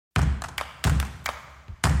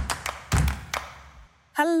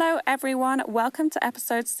Hello everyone, welcome to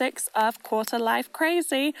episode 6 of Quarter Life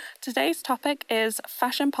Crazy. Today's topic is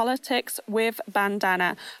fashion politics with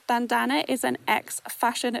Bandana. Bandana is an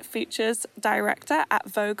ex-fashion features director at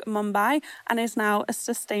Vogue Mumbai and is now a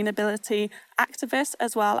sustainability activist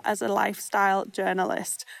as well as a lifestyle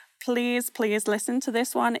journalist. Please listen to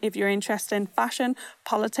this one if you're interested in fashion,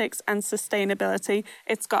 politics and sustainability.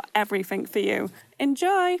 It's got everything for you.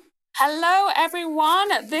 Enjoy! Hello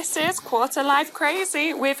everyone, this is Quarter Life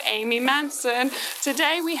Crazy with Amy Manson.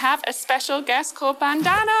 Today we have a special guest called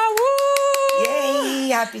Bandana. Woo! Yay,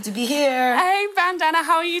 happy to be here. Hey Bandana,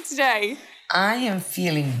 how are you today? I am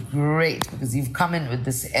feeling great because you've come in with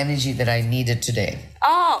this energy that I needed today.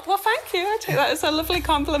 Oh, well thank you. I take that as a lovely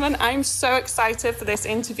compliment. I'm so excited for this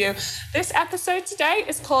interview. This episode today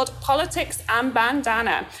is called Politics and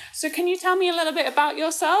Bandana. So can you tell me a little bit about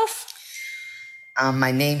yourself?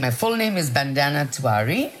 My full name is Bandana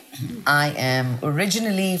Tiwari. I am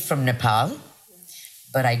originally from Nepal,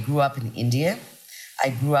 but I grew up in India. I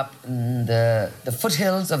grew up in the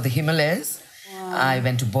foothills of the Himalayas. Wow. I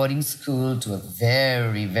went to boarding school to a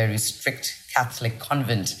very, very strict Catholic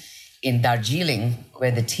convent in Darjeeling,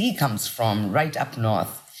 where the tea comes from, right up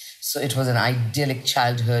north. So it was an idyllic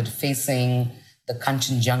childhood facing the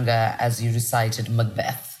Kanchenjunga as you recited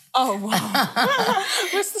Macbeth. Oh, wow.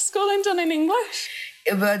 Was the schooling done in English?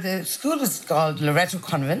 The school was called Loreto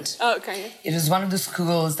Convent. Oh, okay. It was one of the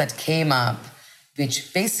schools that came up,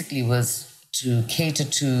 which basically was to cater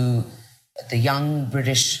to the young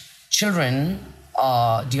British children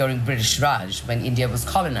during British Raj, when India was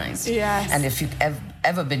colonized. Yes. And if you've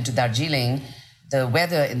ever been to Darjeeling, the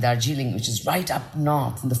weather in Darjeeling, which is right up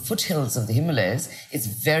north in the foothills of the Himalayas, is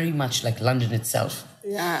very much like London itself.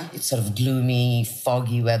 Yeah. It's sort of gloomy,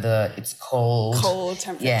 foggy weather. It's cold. Cold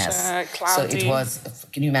temperature, yes. cloudy. So it was,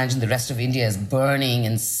 can you imagine the rest of India is burning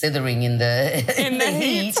and sithering in the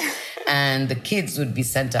heat? And the kids would be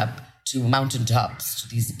sent up to mountaintops, to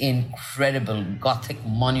these incredible Gothic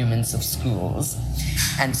monuments of schools.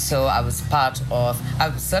 And so I was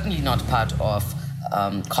certainly not part of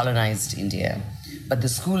colonized India, but the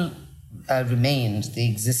school remained. They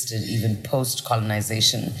existed even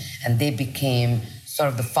post-colonization, and they became sort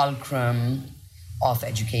of the fulcrum of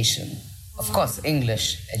education. Of course,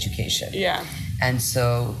 English education. Yeah. And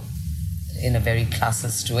so, in a very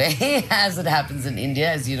classist way, as it happens in India,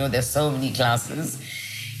 as you know, there's so many classes.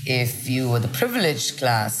 If you were the privileged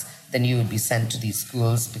class, then you would be sent to these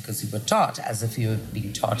schools because you were taught as if you were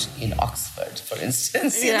being taught in Oxford, for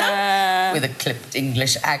instance, you know, with a clipped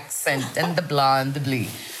English accent and the blah and the blee.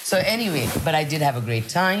 So anyway, but I did have a great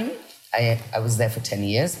time. I was there for 10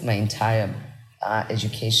 years, my entire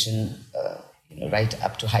education, right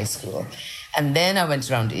up to high school. And then I went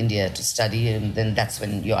around India to study, and then that's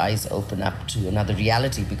when your eyes open up to another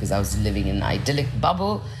reality, because I was living in an idyllic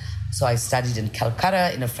bubble. So I studied in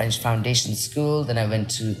Calcutta in a French foundation school. Then I went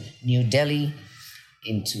to New Delhi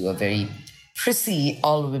into a very prissy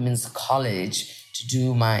all-women's college to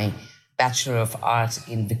do my Bachelor of Art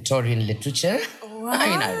in Victorian Literature. Wow. I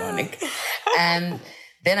mean, ironic. And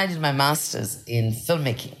then I did my master's in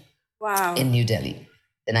filmmaking. Wow. In New Delhi.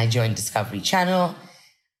 Then I joined Discovery Channel.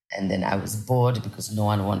 And then I was bored because no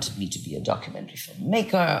one wanted me to be a documentary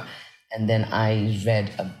filmmaker. And then I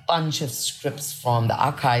read a bunch of scripts from the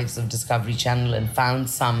archives of Discovery Channel and found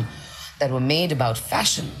some that were made about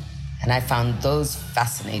fashion. And I found those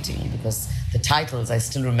fascinating because the titles I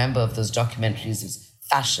still remember of those documentaries was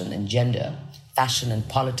Fashion and Gender, Fashion and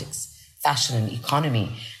Politics, Fashion and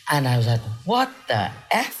Economy. And I was like, what the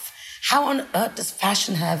F? How on earth does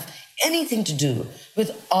fashion have anything to do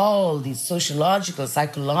with all these sociological,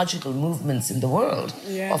 psychological movements in the world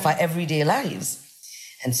of our everyday lives?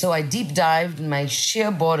 And so I deep dived in my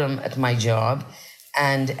sheer boredom at my job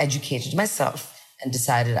and educated myself and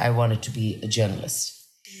decided I wanted to be a journalist.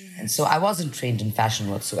 Yes. And so I wasn't trained in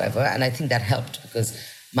fashion whatsoever. And I think that helped because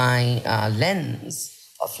my lens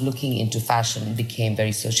of looking into fashion became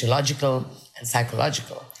very sociological and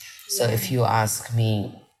psychological. So if you ask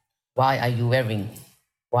me, why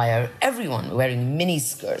are everyone wearing mini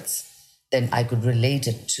skirts? Then I could relate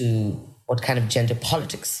it to what kind of gender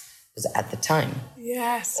politics was at the time.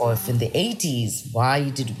 Yes. Or if in the 80s, why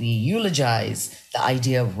did we eulogize the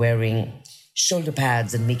idea of wearing shoulder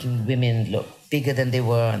pads and making women look bigger than they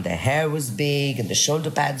were, and their hair was big and the shoulder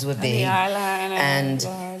pads were big. And the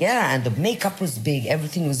eyeliner. And the makeup was big,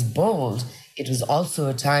 everything was bold. It was also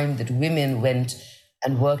a time that women went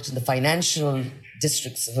and worked in the financial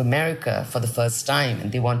districts of America for the first time,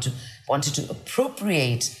 and they wanted to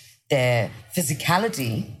appropriate their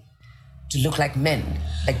physicality to look like men,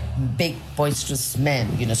 like big, boisterous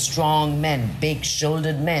men, strong men,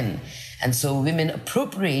 big-shouldered men. And so women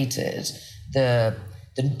appropriated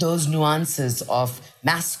those nuances of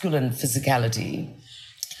masculine physicality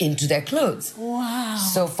into their clothes. Wow.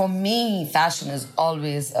 So for me, fashion is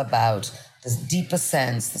always about this deeper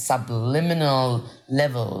sense, the subliminal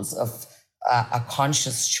levels of our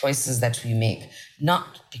conscious choices that we make,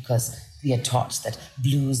 not because we are taught that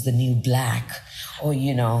blue is the new black or,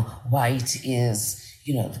 white is,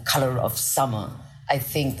 the color of summer. I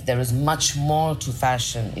think there is much more to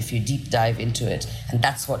fashion if you deep dive into it. And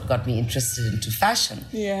that's what got me interested into fashion.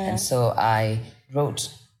 Yeah. And so I wrote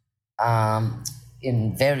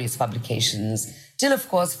in various publications till, of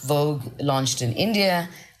course, Vogue launched in India.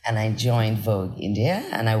 And I joined Vogue India,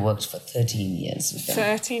 and I worked for 13 years with them.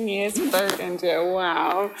 13 years Vogue India,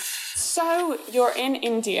 wow. So you're in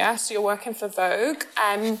India, so you're working for Vogue.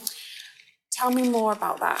 Tell me more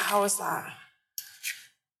about that. How was that?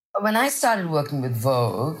 When I started working with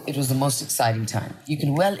Vogue, it was the most exciting time. You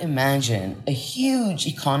can well imagine a huge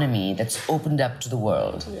economy that's opened up to the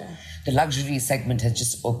world. Yeah. The luxury segment has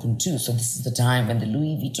just opened too. So this is the time when the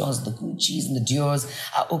Louis Vuittons, the Gucci's and the Dior's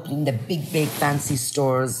are opening their big fancy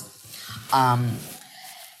stores.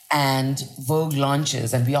 And Vogue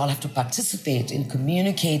launches, and we all have to participate in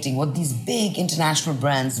communicating what these big international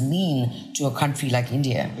brands mean to a country like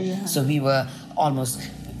India. Yeah. So we were almost,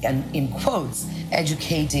 and in quotes,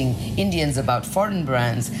 educating Indians about foreign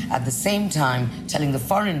brands, at the same time telling the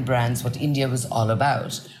foreign brands what India was all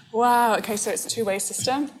about. Wow, okay, so it's a two-way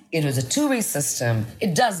system? It was a two-way system.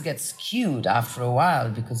 It does get skewed after a while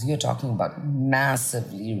because you're talking about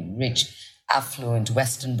massively rich, affluent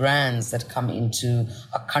Western brands that come into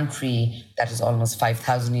a country that is almost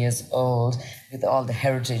 5,000 years old with all the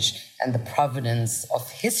heritage and the provenance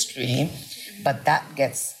of history. But that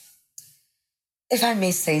gets, if I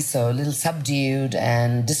may say so, a little subdued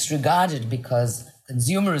and disregarded because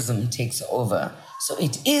consumerism takes over. So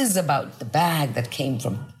it is about the bag that came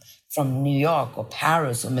from New York or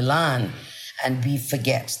Paris or Milan. And we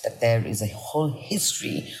forget that there is a whole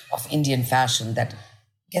history of Indian fashion that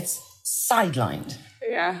gets sidelined.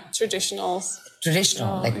 Yeah, traditional, the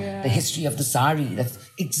history of the sari that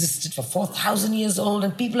existed for 4,000 years old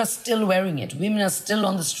and people are still wearing it. Women are still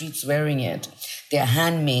on the streets wearing it. They're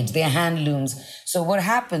handmade, they're handlooms. So what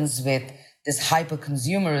happens with this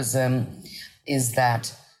hyper-consumerism is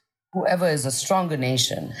that whoever is a stronger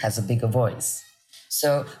nation has a bigger voice.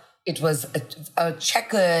 So it was a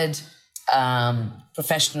checkered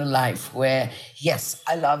professional life where, yes,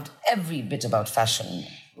 I loved every bit about fashion,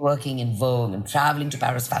 working in Vogue and traveling to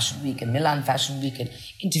Paris Fashion Week and Milan Fashion Week and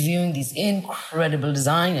interviewing these incredible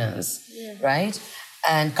designers, right?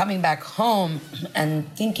 And coming back home and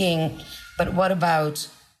thinking, but what about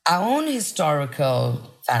our own historical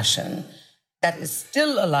fashion that is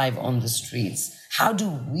still alive on the streets? How do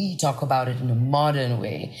we talk about it in a modern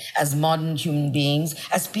way, as modern human beings,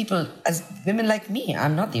 as people, as women like me?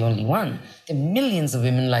 I'm not the only one. There are millions of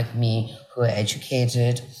women like me who are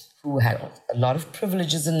educated, who had a lot of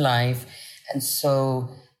privileges in life. And so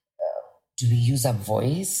do we use our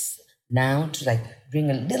voice now to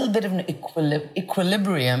bring a little bit of an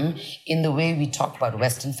equilibrium in the way we talk about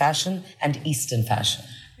Western fashion and Eastern fashion?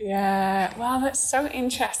 Yeah, wow, that's so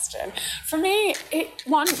interesting. For me,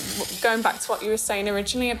 going back to what you were saying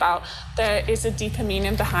originally about there is a deeper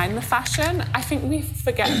meaning behind the fashion, I think we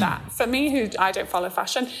forget that. For me, I don't follow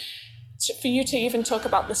fashion, for you to even talk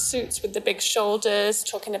about the suits with the big shoulders,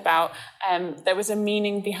 talking about there was a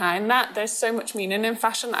meaning behind that. There's so much meaning in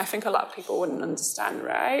fashion that I think a lot of people wouldn't understand,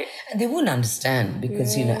 right? And they wouldn't understand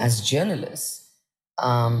because, as journalists,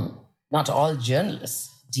 not all journalists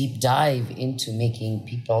deep dive into making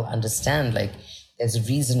people understand. There's a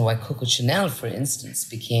reason why Coco Chanel, for instance,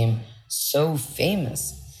 became so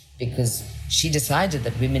famous because she decided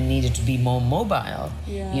that women needed to be more mobile.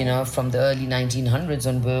 From the early 1900s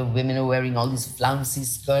when women were wearing all these flouncy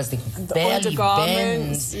skirts, they could barely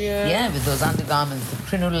bend. With those undergarments, the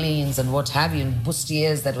crinolines and what have you, and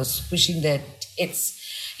bustiers that were squishing their tits,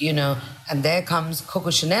 and there comes Coco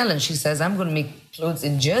Chanel and she says, I'm going to make clothes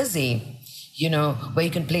in Jersey, where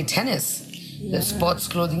you can play tennis. The sports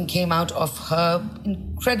clothing came out of her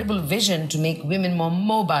incredible vision to make women more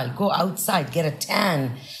mobile, go outside, get a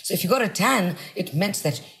tan. So if you got a tan, it meant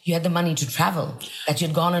that you had the money to travel, that you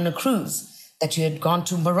had gone on a cruise, that you had gone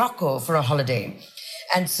to Morocco for a holiday.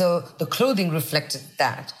 And so the clothing reflected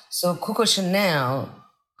that. So Coco Chanel,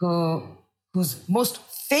 whose most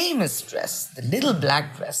famous dress, the little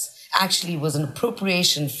black dress, actually was an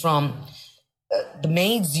appropriation from the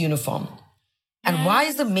maid's uniform. And why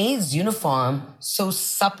is the maid's uniform so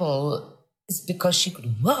supple? It's because she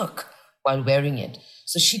could work while wearing it.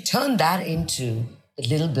 So she turned that into the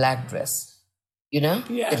little black dress. You know?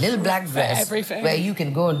 Yeah, the little black for dress everything. where you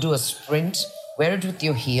can go and do a sprint, wear it with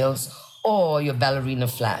your heels or your ballerina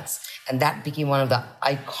flats. And that became one of the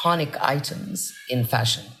iconic items in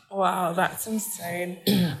fashion. Wow, that's insane.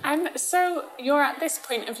 So you're at this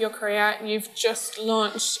point of your career, you've just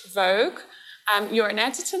launched Vogue. You're an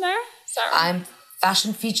editor there? Is that right? I'm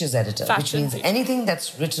fashion features editor, which means anything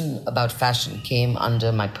that's written about fashion came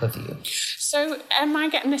under my purview. So am I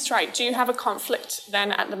getting this right? Do you have a conflict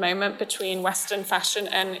then at the moment between Western fashion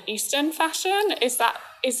and Eastern fashion?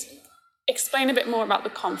 Explain a bit more about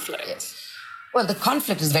the conflict. Yes. Well, the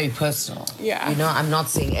conflict is very personal. Yeah. You know, I'm not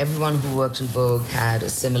saying everyone who worked in Vogue had a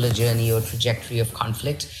similar journey or trajectory of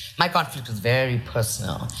conflict. My conflict was very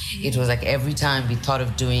personal. It was like every time we thought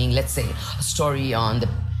of doing, let's say, a story on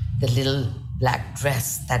the little black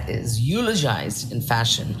dress that is eulogized in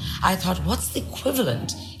fashion, I thought, what's the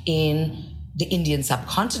equivalent in the Indian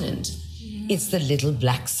subcontinent? It's the little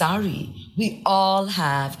black sari. We all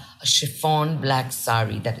have a chiffon black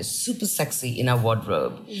sari that is super sexy in our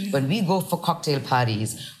wardrobe. When we go for cocktail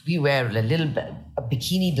parties, we wear a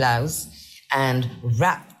bikini blouse and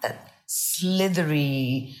wrap that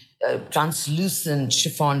slithery, translucent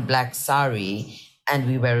chiffon black sari, and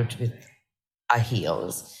we wear it with our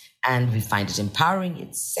heels. And we find it empowering,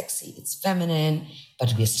 it's sexy, it's feminine,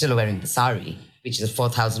 but we're still wearing the sari, which is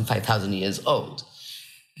 4,000, 5,000 years old.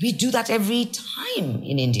 We do that every time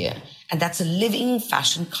in India, and that's a living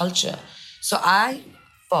fashion culture. So I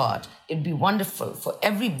thought it'd be wonderful for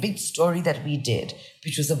every big story that we did,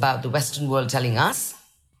 which was about the Western world telling us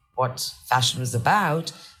what fashion was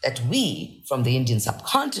about, that we, from the Indian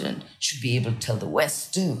subcontinent, should be able to tell the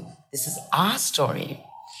West too. This is our story.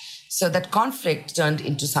 So that conflict turned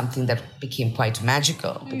into something that became quite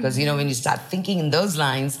magical because, you know, when you start thinking in those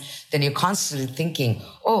lines, then you're constantly thinking,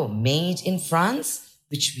 oh, made in France,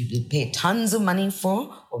 which we will pay tons of money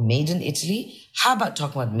for, or made in Italy. How about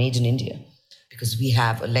talking about made in India? Because we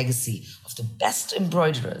have a legacy of the best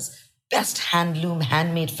embroiderers, best handloom,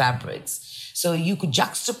 handmade fabrics. So you could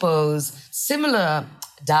juxtapose similar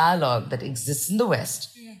dialogue that exists in the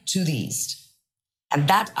West to the East. And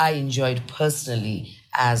that I enjoyed personally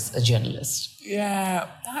as a journalist. Yeah,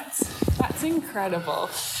 that's incredible.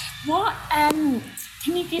 What can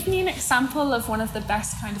you give me an example of one of the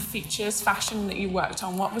best kind of features fashion that you worked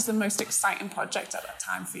on? What was the most exciting project at that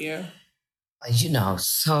time for you? You know,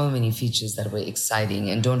 so many features that were exciting.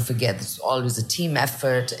 And don't forget, it's always a team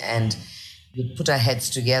effort and we put our heads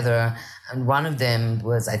together. And one of them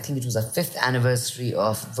was, I think it was our 5th anniversary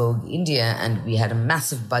of Vogue India, and we had a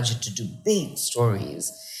massive budget to do big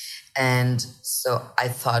stories. And so I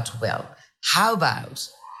thought, well, how about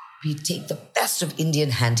we take the best of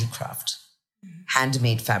Indian handicraft,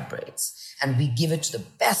 handmade fabrics, and we give it to the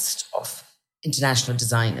best of international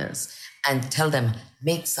designers and tell them,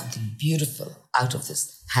 make something beautiful out of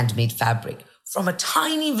this handmade fabric from a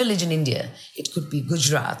tiny village in India. It could be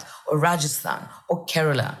Gujarat or Rajasthan or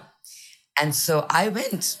Kerala. And so I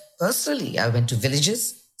went to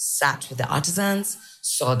villages, sat with the artisans,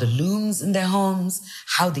 saw the looms in their homes,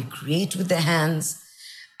 how they create with their hands.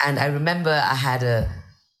 And I remember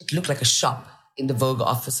it looked like a shop in the Vogue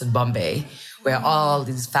office in Bombay, where all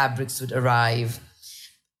these fabrics would arrive.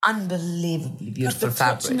 Unbelievably beautiful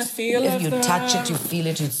fabrics. If you touch it, you feel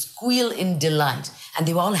it, you squeal in delight. And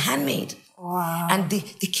they were all handmade. Wow. And they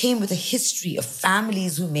came with a history of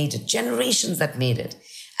families who made it, generations that made it.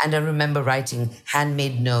 And I remember writing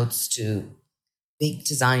handmade notes to big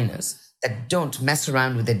designers that don't mess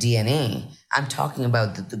around with their DNA. I'm talking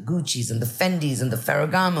about the Gucci's and the Fendi's and the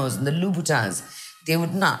Ferragamos and the Louboutins. They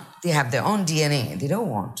would not. They have their own DNA. They don't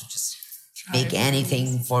want to just make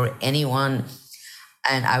anything for anyone.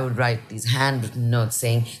 And I would write these handwritten notes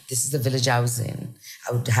saying, this is the village I was in.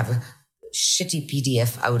 I would have a shitty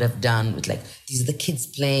PDF I would have done with these are the kids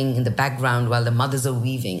playing in the background while the mothers are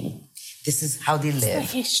weaving. This is how they live.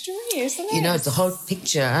 It's the history, isn't it? You know, it's a whole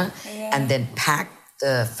picture and then pack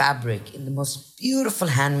the fabric in the most beautiful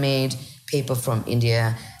handmade paper from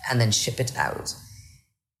India and then ship it out.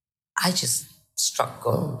 I just struck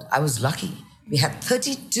gold. I was lucky. We had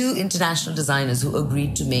 32 international designers who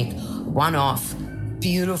agreed to make one-off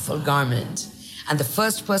beautiful garment. And the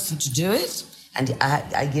first person to do it, and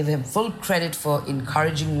I give him full credit for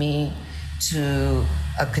encouraging me to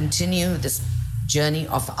continue this journey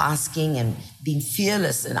of asking and being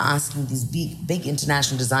fearless and asking these big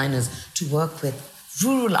international designers to work with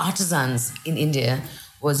rural artisans in India,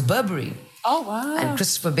 was Burberry. Oh, wow. And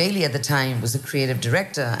Christopher Bailey at the time was the creative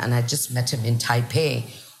director, and I just met him in Taipei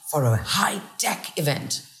for a high-tech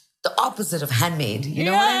event. The opposite of handmade, you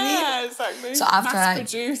know what I mean? Yeah, exactly. So after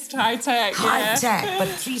mass-produced, high-tech. High-tech, but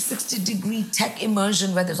 360-degree tech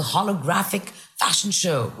immersion where there's a holographic fashion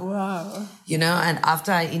show. Wow. You know, and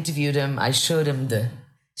after I interviewed him, I showed him the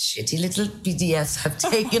shitty little PDFs I've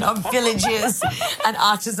taken of villages and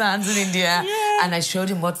artisans in India. Yeah. And I showed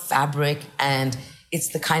him what fabric, and it's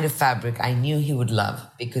the kind of fabric I knew he would love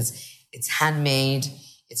because it's handmade.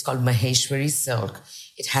 It's called Maheshwari silk.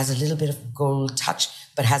 It has a little bit of gold touch,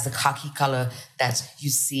 but has a khaki color that you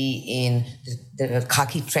see in the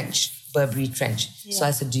khaki trench, Burberry trench. Yeah. So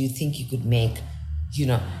I said, do you think you could make, you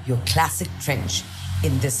know, your classic trench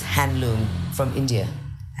in this handloom from India?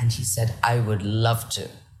 And he said, I would love to.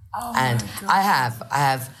 Oh, and I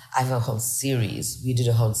have a whole series. We did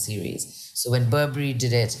a whole series. So when Burberry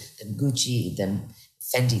did it, then Gucci, then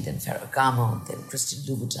Fendi, then Ferragamo, then Christian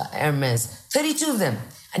Louboutin, Hermes, 32 of them.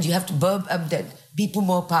 And you have to Bipu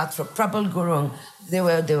Mopat, Prabal Gurung. There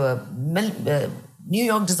were New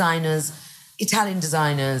York designers, Italian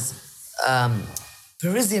designers,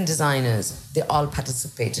 Parisian designers. They all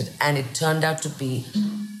participated, and it turned out to be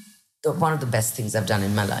one of the best things I've done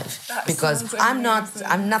in my life. Because I'm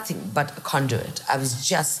nothing but a conduit. I was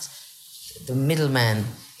just the middleman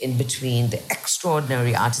in between the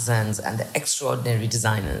extraordinary artisans and the extraordinary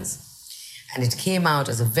designers. And it came out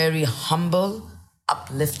as a very humble,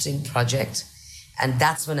 uplifting project. And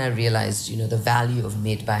that's when I realized, you know, the value of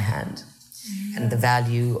made by hand and the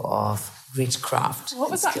value of great craft. What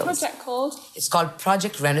was that project called? It's called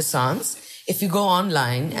Project Renaissance. If you go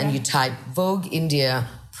online and you type Vogue India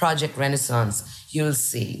Project Renaissance, you'll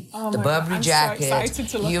see the Burberry jacket,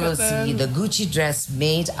 you will see the Gucci dress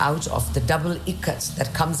made out of the double ikat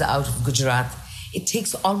that comes out of Gujarat. It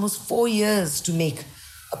takes almost 4 years to make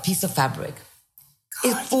a piece of fabric.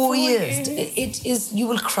 God, 4 years. It is, you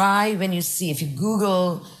will cry when you see, if you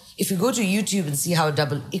go to YouTube and see how a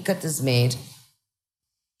double ikat is made,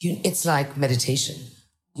 it's like meditation.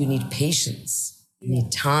 You need patience, you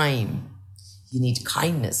need time, you need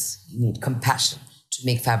kindness, you need compassion to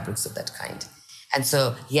make fabrics of that kind. And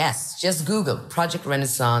so, yes, just Google Project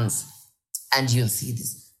Renaissance and you'll see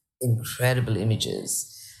these incredible images.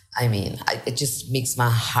 I mean, it just makes my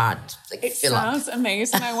heart fill up. It sounds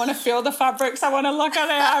amazing. I want to feel the fabrics. I want to look at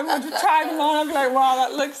it. I want to try them on. I'll be like, wow,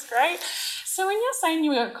 that looks great. So when you're saying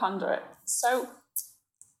you were a conduit, so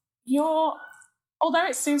although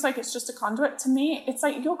it seems like it's just a conduit, to me, it's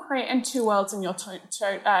like you're creating two worlds and you're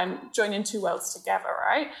joining two worlds together,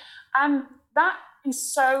 right? And that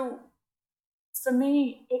is so, for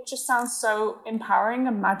me, it just sounds so empowering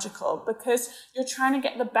and magical because you're trying to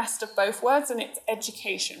get the best of both worlds, and it's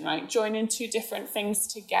education, right? Joining two different things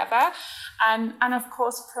together and of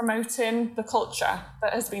course, promoting the culture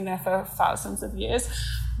that has been there for thousands of years.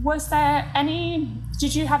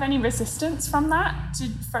 Did you have any resistance from that?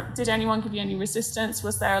 Did anyone give you any resistance?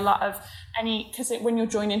 Was there a lot of because when you're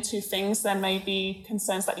joining two things, there may be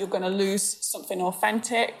concerns that you're going to lose something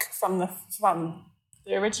authentic from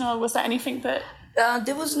the original. Was there anything that...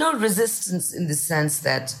 there was no resistance in the sense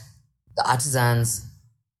that the artisans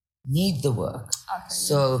need the work. Okay.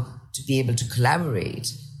 So to be able to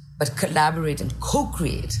collaborate, but collaborate and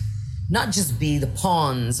co-create, not just be the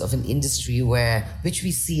pawns of an industry which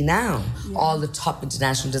we see now, all the top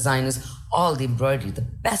international designers, all the embroidery, the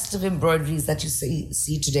best of embroideries that you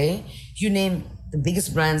see today. You name the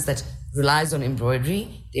biggest brands that relies on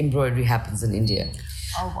embroidery, the embroidery happens in India.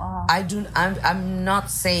 Oh, wow. I'm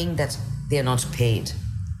not saying that they're not paid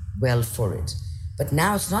well for it. But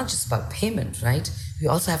now it's not just about payment, right? We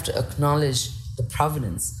also have to acknowledge the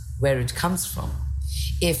provenance, where it comes from.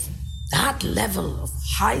 If that level of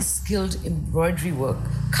high-skilled embroidery work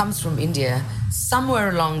comes from India, somewhere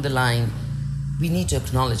along the line, we need to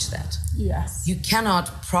acknowledge that. Yes. You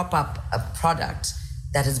cannot prop up a product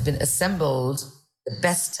that has been assembled. The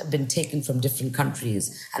best have been taken from different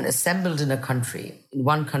countries and assembled in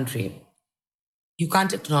one country. You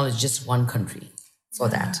can't acknowledge just one country for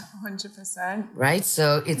that. 100%. Right?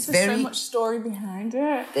 So there's so much story behind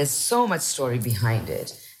it. There's so much story behind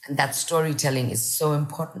it. And that storytelling is so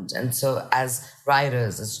important. And so as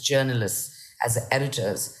writers, as journalists, as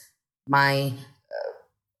editors, my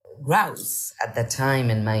grouse at that time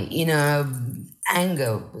and my inner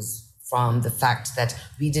anger was from the fact that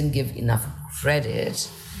we didn't give enough credit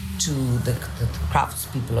to the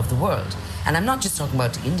craftspeople of the world. And I'm not just talking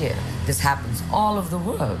about India. This happens all over the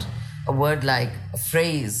world. A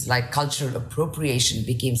phrase like cultural appropriation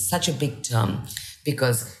became such a big term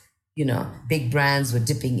because, big brands were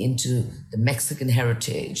dipping into the Mexican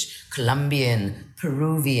heritage, Colombian,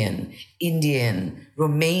 Peruvian, Indian,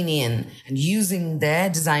 Romanian, and using their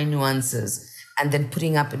design nuances and then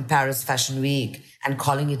putting up in Paris Fashion Week and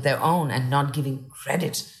calling it their own and not giving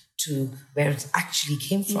credit to where it actually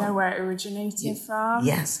came from. Yeah, where it originated from.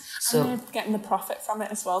 Yes. So and they're getting the profit from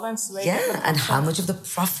it as well then. So and how much of the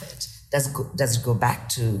profit does it go back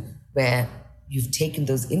to where you've taken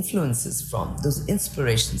those influences from, those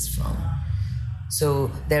inspirations from?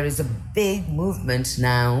 So there is a big movement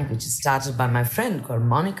now, which is started by my friend called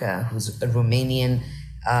Monica, who's a Romanian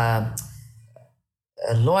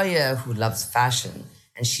a lawyer who loves fashion.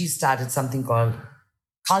 And she started something called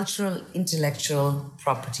cultural intellectual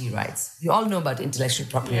property rights. You all know about intellectual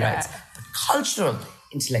property rights, but cultural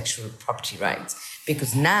intellectual property rights.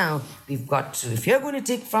 Because now we've got to, if you're going to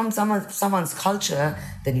take from someone's culture,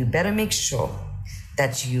 then you better make sure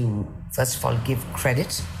that you, first of all, give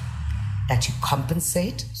credit, that you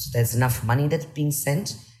compensate, so there's enough money that's being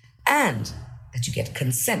sent, and that you get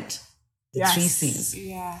consent. The 3 C's.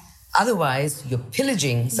 Yeah. Otherwise, you're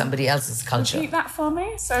pillaging somebody else's culture. Repeat that for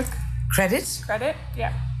me. So credit. Credit,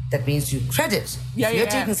 yeah. That means you credit. If you're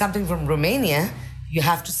taking something from Romania, you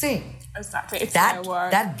have to say. Exactly. It's that, their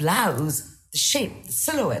word. that blouse, the shape, the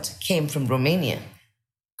silhouette came from Romania.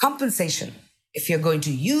 Compensation. If you're going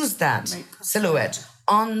to use that silhouette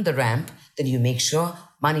on the ramp, then you make sure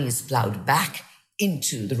money is plowed back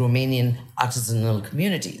into the Romanian artisanal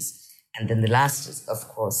communities. And then the last is, of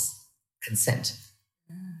course, consent.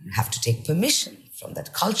 You have to take permission from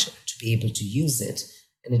that culture to be able to use it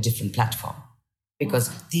in a different platform. Because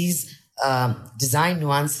these design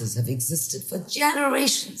nuances have existed for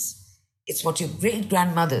generations. It's what your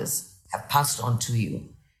great-grandmothers have passed on to you.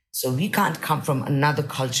 So we can't come from another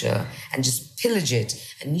culture and just pillage it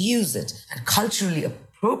and use it and culturally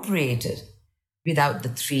appropriate it without the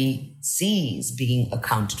 3 C's being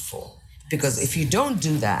accounted for. Because if you don't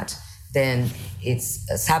do that, then it's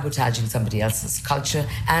sabotaging somebody else's culture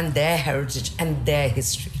and their heritage and their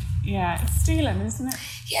history. Yeah, it's stealing, isn't it?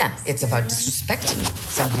 Yeah, it's about disrespecting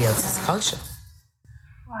somebody else's culture.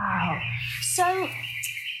 Wow.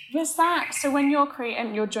 So when you're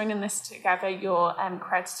creating, you're joining this together, you're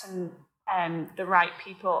crediting the right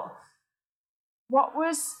people.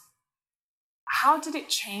 How did it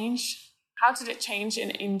change? How did it change in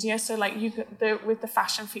India? So like with the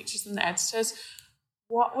fashion features and the editors,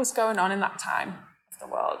 what was going on in that time of the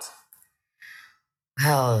world?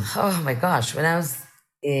 Well, oh my gosh, when I was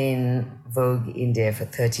in Vogue India for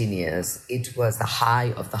 13 years, it was the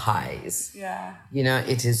high of the highs. Yeah. You know,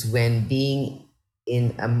 it is when being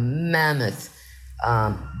in a mammoth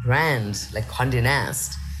brand like Condé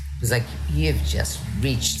Nast, it was like, you've just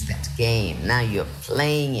reached that game. Now you're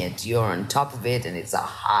playing it, you're on top of it, and it's a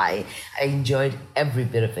high. I enjoyed every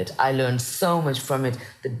bit of it. I learned so much from it.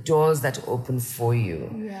 The doors that open for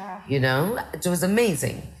you, you know, it was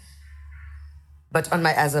amazing. But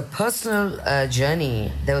as a personal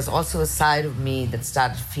journey, there was also a side of me that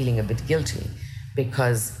started feeling a bit guilty,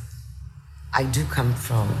 because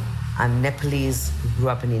I'm Nepalese who grew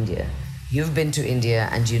up in India. You've been to India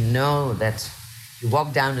and you know that you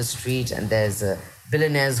walk down the street and there's a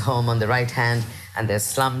billionaire's home on the right hand and there's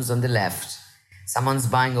slums on the left. Someone's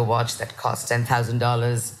buying a watch that costs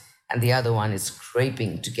 $10,000 and the other one is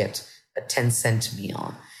scraping to get a 10-cent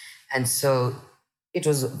meal. And so it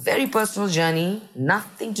was a very personal journey,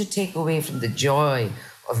 nothing to take away from the joy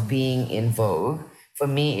of being in Vogue. For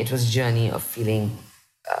me, it was a journey of feeling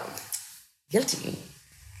guilty.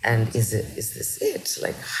 And is this it?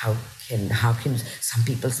 Like, how can some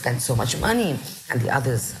people spend so much money and the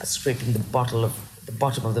others are scraping the bottom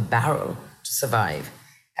of the barrel to survive?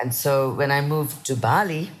 And so when I moved to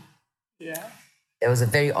Bali, there was a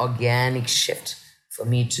very organic shift for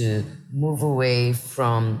me to move away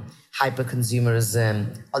from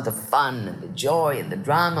hyper-consumerism, all the fun and the joy and the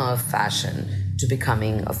drama of fashion, to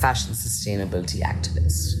becoming a fashion sustainability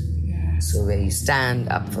activist. So where you stand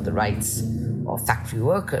up for the rights of factory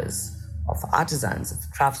workers, of artisans, of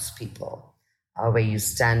craftspeople, where you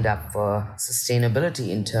stand up for sustainability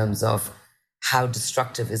in terms of how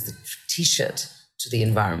destructive is the T-shirt to the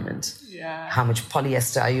environment? How much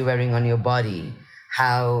polyester are you wearing on your body?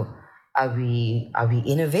 How are we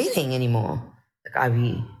innovating anymore? Like,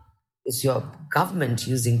 is your government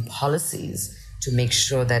using policies to make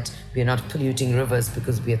sure that we're not polluting rivers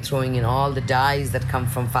because we are throwing in all the dyes that come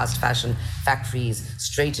from fast fashion factories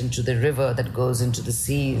straight into the river that goes into the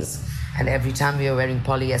seas? And every time we are wearing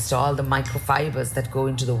polyester, all the microfibers that go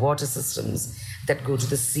into the water systems that go to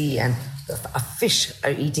the sea, and fish are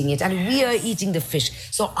eating it, and we are eating the fish.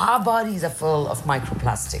 So our bodies are full of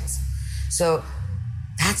microplastics. So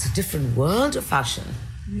that's a different world of fashion.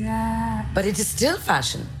 But it is still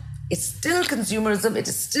fashion. It's still consumerism. It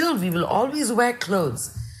is still, we will always wear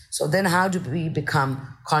clothes. So then how do we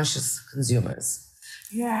become conscious consumers?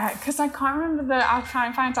 Yeah, because I can't remember I'll try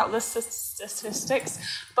and find out the statistics,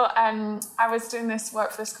 but I was doing this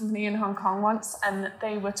work for this company in Hong Kong once, and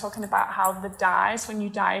they were talking about how the dyes, when you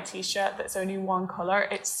dye a t-shirt that's only one colour,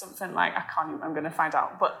 it's something like, I'm going to find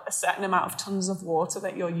out, but a certain amount of tons of water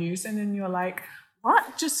that you're using, and you're like,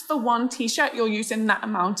 what? Just for one t-shirt, you're using that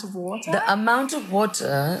amount of water? The amount of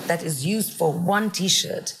water that is used for one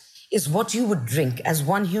t-shirt is what you would drink as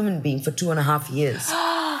one human being for 2.5 years.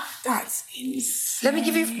 That's insane. Let me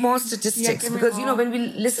give you more statistics, because, when we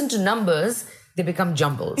listen to numbers, they become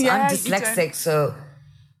jumbles. Yeah, I'm dyslexic, so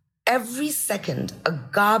every second, a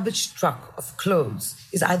garbage truck of clothes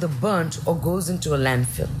is either burnt or goes into a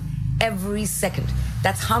landfill. Every second.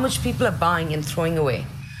 That's how much people are buying and throwing away.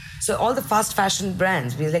 So all the fast fashion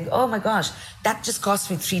brands, we're like, oh my gosh, that just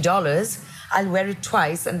cost me $3. I'll wear it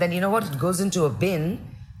twice, and then you know what? It goes into a bin.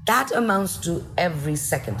 That amounts to every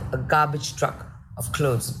second a garbage truck of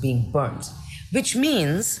clothes being burnt, which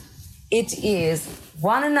means it is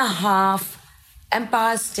 1.5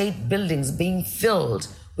 Empire State Buildings being filled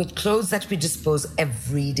with clothes that we dispose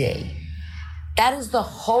every day. That is the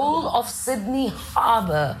whole of Sydney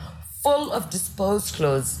Harbour full of disposed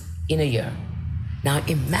clothes in a year. Now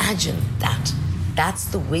imagine that. That's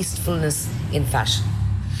the wastefulness in fashion.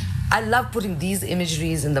 I love putting these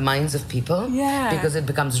imageries in the minds of people because it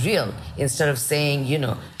becomes real instead of saying,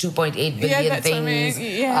 2.8 billion things.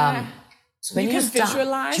 So when you can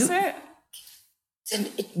visualize it. Then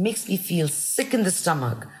it makes me feel sick in the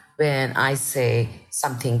stomach when I say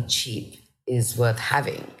something cheap is worth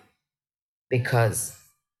having. Because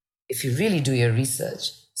if you really do your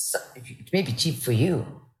research, it may be cheap for you,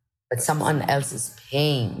 but someone else is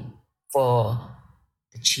paying for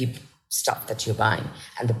the cheap stuff that you're buying.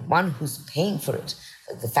 And the one who's paying for it,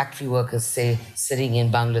 the factory workers, say, sitting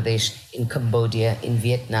in Bangladesh, in Cambodia, in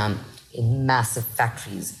Vietnam, in massive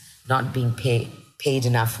factories, not being paid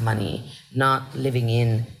enough money, not living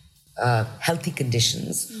in healthy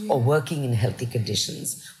conditions or working in healthy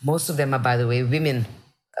conditions. Most of them are, by the way, women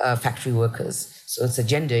factory workers. So it's a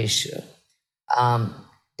gender issue.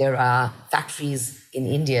 There are factories in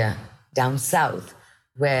India down south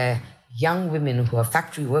where young women who are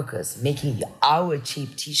factory workers making our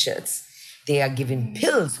cheap t-shirts, they are given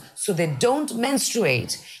pills so they don't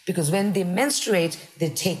menstruate, because when they menstruate, they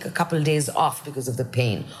take a couple of days off because of the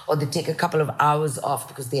pain, or they take a couple of hours off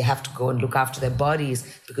because they have to go and look after their bodies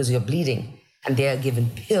because you're bleeding. And they are given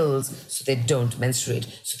pills so they don't menstruate,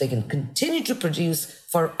 so they can continue to produce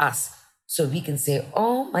for us. So we can say,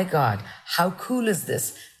 oh my God, how cool is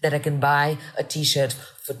this that I can buy a t-shirt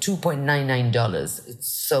for $2.99. It's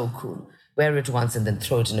so cool. Wear it once and then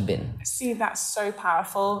throw it in a bin. See, that's so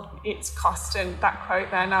powerful. It's costing, that quote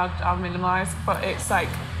there, now I'll minimize, but it's like,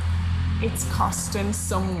 it's costing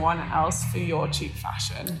someone else for your cheap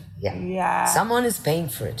fashion. Yeah. Someone is paying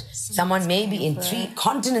for it. Someone may be in 3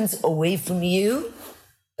 continents away from you,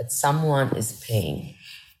 but someone is paying.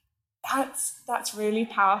 That's really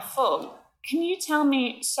powerful. Can you tell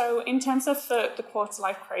me, so in terms of the Quarter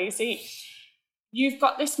Life Crazy, you've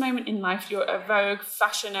got this moment in life, you're a Vogue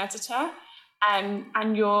fashion editor, and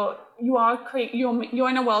you're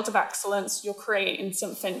in a world of excellence, you're creating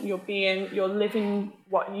something, you're living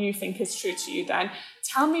what you think is true to you then.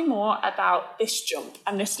 Tell me more about this jump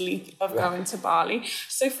and this leap of going to Bali.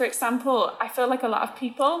 So for example, I feel like a lot of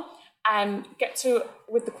people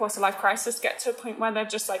with the Quarter Life Crisis, get to a point where they're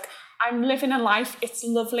just like, I'm living a life, it's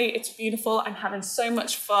lovely, it's beautiful, I'm having so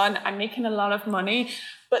much fun, I'm making a lot of money,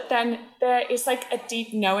 but then there is like a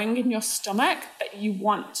deep knowing in your stomach that you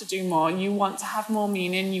want to do more, you want to have more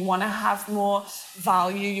meaning, you want to have more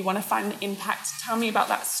value, you want to find the impact. Tell me about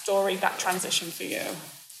that story, that transition for you.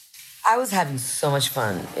 I was having so much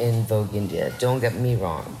fun in Vogue India, don't get me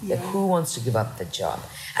wrong. Like, who wants to give up the job?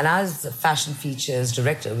 And I was a fashion features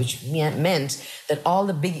director, which meant that all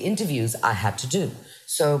the big interviews I had to do.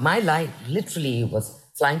 So my life literally was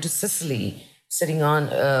flying to Sicily, sitting on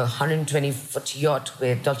a 120-foot yacht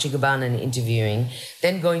with Dolce & Gabbana and interviewing,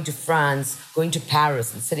 then going to France, going to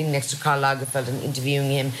Paris and sitting next to Karl Lagerfeld and interviewing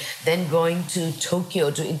him, then going to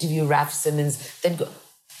Tokyo to interview Raf Simons,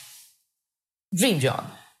 Dream job.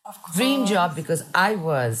 Dream job, because I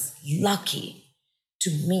was lucky to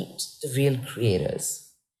meet the real creators,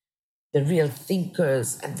 the real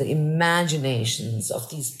thinkers and the imaginations of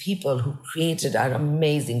these people who created our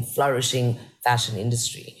amazing, flourishing fashion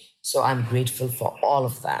industry. So I'm grateful for all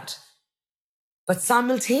of that. But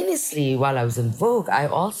simultaneously, while I was in Vogue, I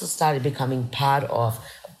also started becoming part of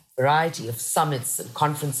a variety of summits and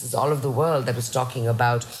conferences all over the world that was talking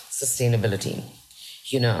about sustainability.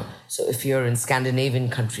 So if you're in Scandinavian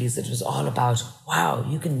countries, it was all about, wow,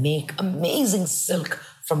 you can make amazing silk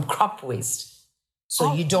from crop waste.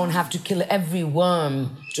 So you don't have to kill every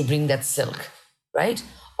worm to bring that silk, right?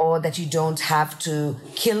 Or that you don't have to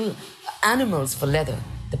kill animals for leather.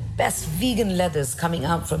 The best vegan leathers coming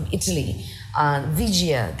out from Italy,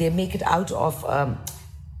 Vigia, they make it out of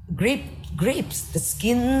grapes, the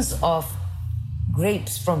skins of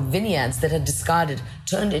grapes from vineyards that are discarded,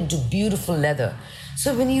 turned into beautiful leather.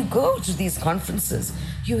 So when you go to these conferences,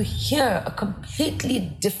 you hear a completely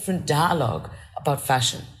different dialogue about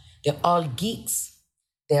fashion. They're all geeks.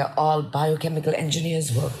 They're all biochemical engineers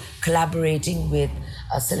who are collaborating with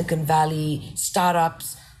Silicon Valley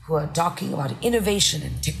startups who are talking about innovation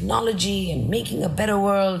and technology and making a better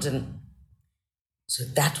world. And so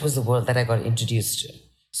that was the world that I got introduced to.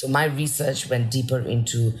 So my research went deeper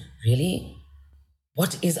into really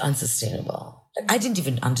what is unsustainable. I didn't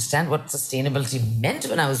even understand what sustainability meant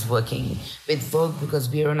when I was working with Vogue because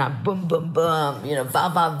we were in a boom, boom, boom,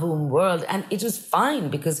 va, boom world. And it was fine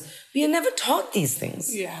because we are never taught these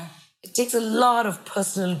things. Yeah. It takes a lot of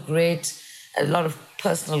personal grit, a lot of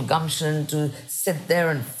personal gumption to sit there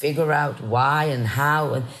and figure out why and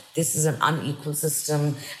how. And this is an unequal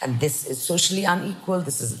system. And this is socially unequal.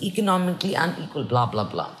 This is economically unequal, blah, blah,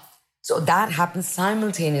 blah. So that happened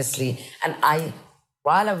simultaneously. And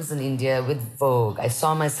while I was in India with Vogue, I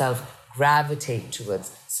saw myself gravitate towards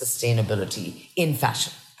sustainability in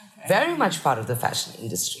fashion. Okay. Very much part of the fashion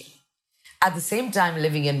industry. At the same time,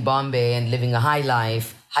 living in Bombay and living a high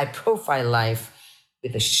profile life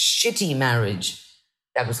with a shitty marriage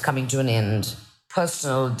that was coming to an end,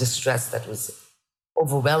 personal distress that was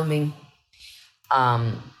overwhelming,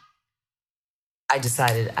 I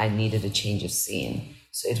decided I needed a change of scene.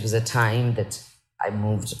 So it was a time that I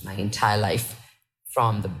moved my entire life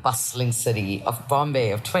from the bustling city of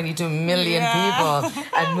Bombay of 22 million people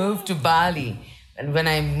and moved to Bali. And when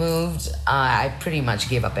I moved, I pretty much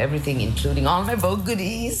gave up everything, including all my Vogue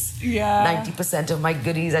goodies. 90% of my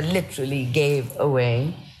goodies I literally gave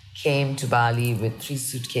away. Came to Bali with 3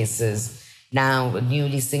 suitcases. Now a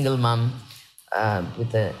newly single mom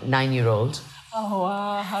with a 9-year-old. Oh,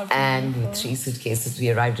 wow. How beautiful. And with 3 suitcases, we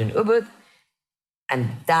arrived in Ubud.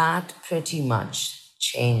 And that pretty much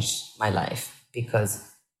changed my life. Because,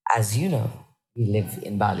 as you know, we live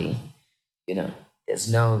in Bali. We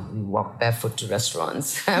walk barefoot to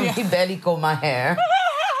restaurants. We barely comb our hair.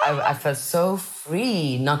 I felt so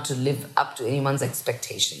free not to live up to anyone's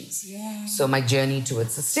expectations. Yeah. So my journey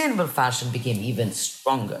towards sustainable fashion became even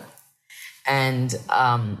stronger. And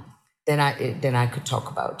then I could talk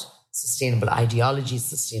about sustainable ideologies,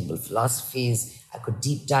 sustainable philosophies. I could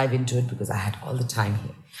deep dive into it because I had all the time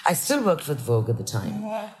here. I still worked with Vogue at the time,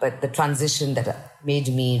 but the transition that made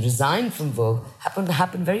me resign from Vogue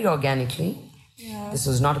happened very organically. Yeah. This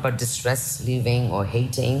was not about distress, leaving, or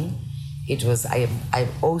hating. It was, I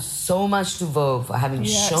owe so much to Vogue for having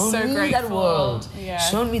shown me that world,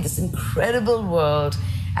 shown me this incredible world,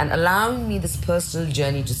 and allowing me this personal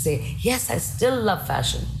journey to say, yes, I still love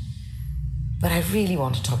fashion, but I really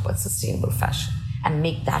want to talk about sustainable fashion and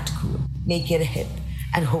make that cool, make it hip.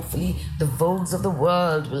 And hopefully the Vogues of the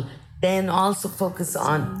world will then also focus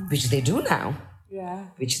on, which they do now. Yeah.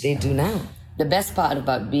 Which they do now. The best part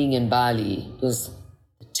about being in Bali was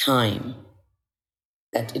the time.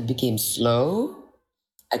 That it became slow.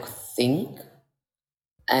 I could think.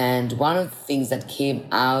 And one of the things that came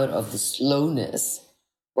out of the slowness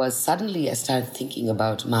was suddenly I started thinking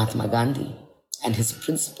about Mahatma Gandhi and his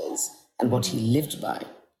principles and what he lived by.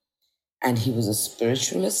 And he was a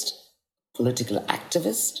spiritualist, political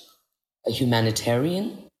activist, a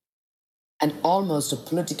humanitarian, and almost a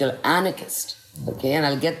political anarchist. Okay, and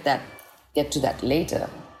I'll get to that later.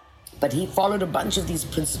 But he followed a bunch of these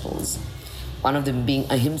principles, one of them being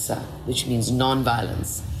ahimsa, which means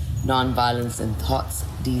non-violence in thoughts,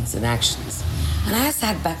 deeds, and actions. And I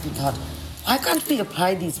sat back and thought, why can't we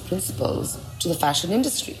apply these principles to the fashion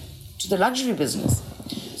industry, to the luxury business?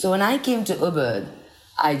 So when I came to Ubud,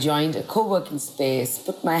 I joined a co-working space,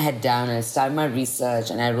 put my head down, and I started my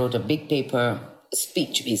research, and I wrote a big paper, a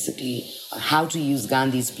speech basically, on how to use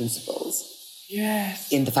Gandhi's principles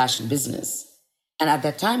in the fashion business. And at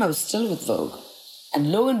that time, I was still with Vogue.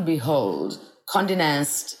 And lo and behold, Condé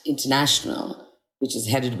Nast International, which is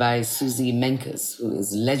headed by Suzy Menkes, who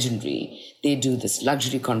is legendary, they do this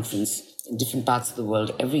luxury conference in different parts of the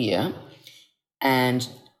world every year. And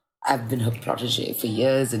I've been her protege for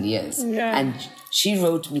years and years. Yeah. And she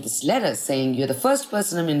wrote me this letter saying, you're the first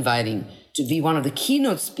person I'm inviting to be one of the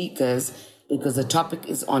keynote speakers because the topic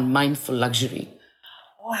is on mindful luxury.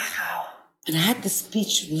 Wow. And I had the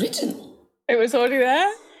speech written. It was already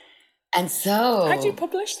there? And so... Had you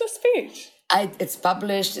published the speech? It's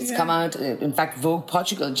published. It's come out. In fact, Vogue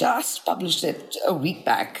Portugal just published it a week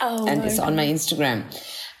back, and it's on my Instagram.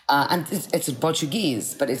 And it's in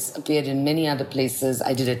Portuguese, but it's appeared in many other places.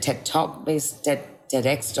 I did a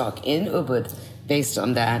TEDx talk in Ubud based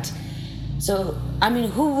on that. So, I mean,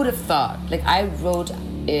 who would have thought? Like, I wrote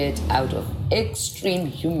it out of extreme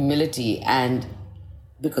humility, and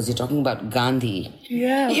because you're talking about Gandhi.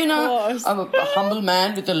 Yeah, you know, course. I'm a humble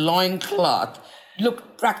man with a loincloth,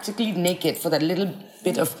 looked practically naked for that little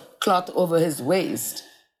bit of cloth over his waist,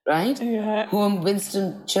 right? Yeah. Whom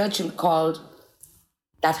Winston Churchill called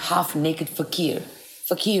that half-naked fakir.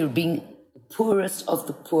 Fakir being the poorest of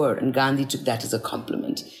the poor, and Gandhi took that as a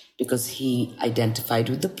compliment because he identified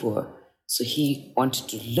with the poor. So he wanted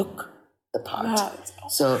to look the part.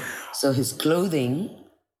 So his clothing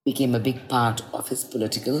became a big part of his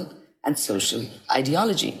political and social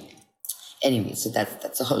ideology. Anyway, so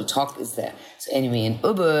that's the whole talk is there. So anyway, in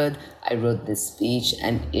Ubud, I wrote this speech,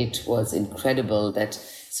 and it was incredible that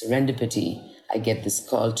serendipity, I get this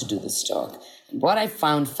call to do this talk. And what I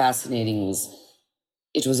found fascinating was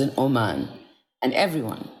it was in Oman, and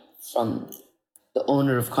everyone from the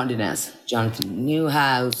owner of Condé Nast, Jonathan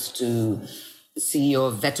Newhouse, to the CEO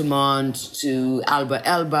of Vetements, to Alba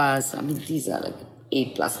Elbaz. I mean, these are like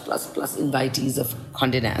 8++ invitees of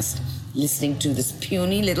Condé Nast, listening to this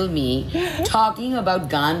puny little me talking about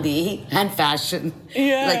Gandhi and fashion.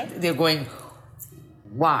 Yeah. Like, they're going,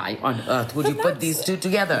 why on earth would you put these two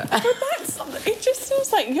together? But it just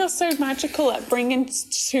seems like you're so magical at bringing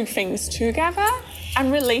two things together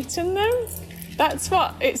and relating them. That's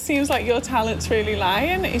what it seems like your talents really lie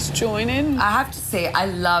in, is joining. I have to say, I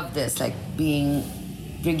love this, like bringing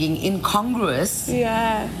incongruous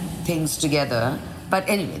things together. But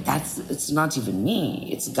anyway, it's not even me.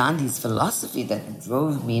 It's Gandhi's philosophy that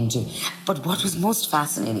drove me into. But what was most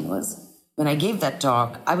fascinating was when I gave that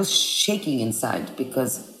talk, I was shaking inside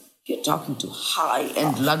because you're talking to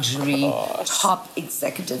high-end luxury, top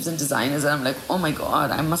executives and designers, and I'm like, oh my God,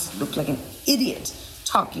 I must look like an idiot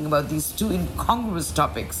talking about these two incongruous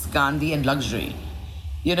topics, Gandhi and luxury,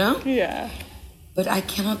 you know? Yeah. But I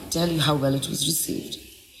cannot tell you how well it was received.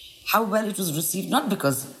 How well it was received, not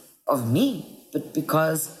because of me, but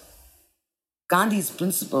because Gandhi's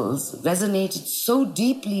principles resonated so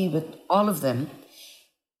deeply with all of them.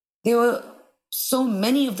 There were so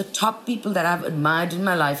many of the top people that I've admired in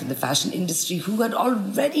my life in the fashion industry who had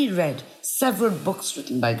already read several books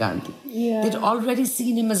written by Gandhi. Yeah. They'd already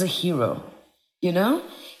seen him as a hero. You know,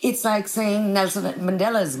 it's like saying Nelson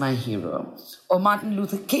Mandela is my hero or Martin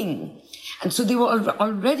Luther King. And so they were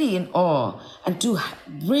already in awe. And to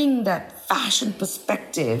bring that fashion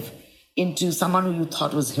perspective into someone who you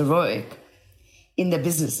thought was heroic in their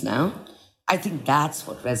business now, I think that's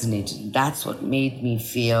what resonated. That's what made me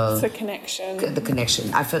feel... It's the connection. The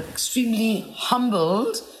connection. I felt extremely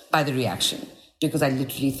humbled by the reaction because I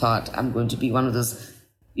literally thought I'm going to be one of those...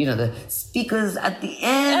 You know, the speakers at the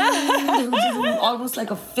end, almost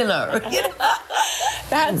like a filler. You know?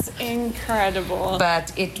 That's incredible.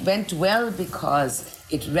 But it went well because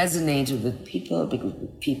it resonated with people, because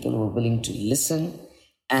people were willing to listen.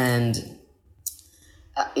 And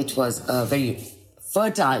it was a very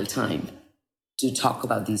fertile time to talk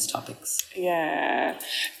about these topics. Yeah.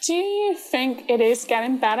 Do you think it is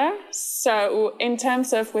getting better? So in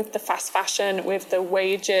terms of with the fast fashion, with the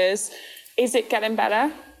wages... Is it getting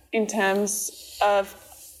better in terms of,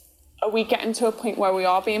 are we getting to a point where we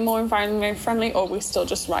are being more environmentally friendly, or are we still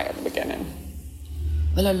just right at the beginning?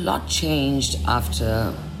 Well, a lot changed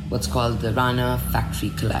after what's called the Rana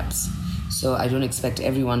factory collapse. So I don't expect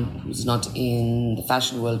everyone who's not in the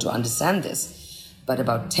fashion world to understand this. But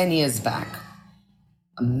about 10 years back,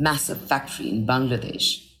 a massive factory in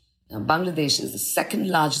Bangladesh. Now, Bangladesh is the second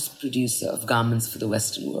largest producer of garments for the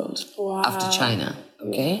Western world after China,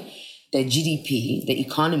 okay? Their GDP, the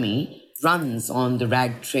economy, runs on the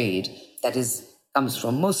rag trade that comes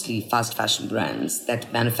from mostly fast fashion brands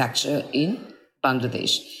that manufacture in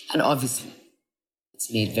Bangladesh. And obviously,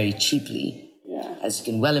 it's made very cheaply, as you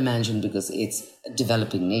can well imagine, because it's a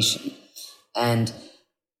developing nation. And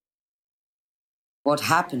what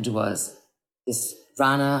happened was this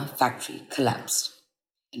Rana factory collapsed.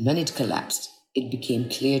 And when it collapsed, it became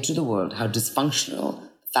clear to the world how dysfunctional the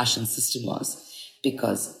fashion system was,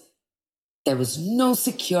 because there was no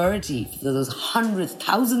security for those hundreds,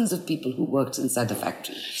 thousands of people who worked inside the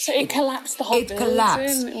factory. So it collapsed the whole building? It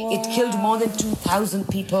collapsed. Wow. It killed more than 2,000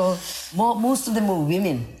 people. Most of them were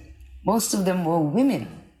women.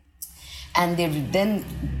 And they were then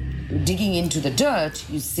digging into the dirt,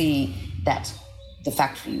 you see that the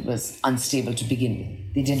factory was unstable to begin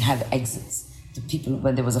with. They didn't have exits. The people,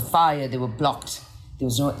 when there was a fire, they were blocked. There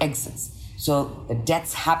was no exits. So the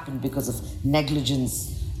deaths happened because of negligence,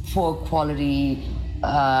 poor quality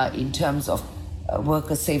in terms of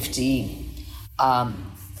worker safety.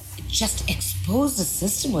 It just exposed a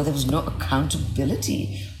system where there was no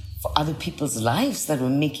accountability for other people's lives that were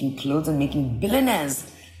making clothes and making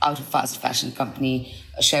billionaires out of fast fashion company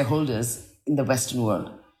shareholders in the Western world.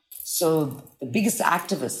 So the biggest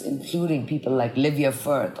activists, including people like Livia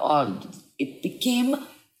Firth, it became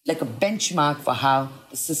like a benchmark for how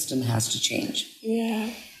the system has to change. Yeah.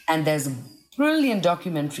 And there's a brilliant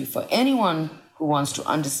documentary for anyone who wants to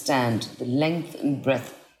understand the length and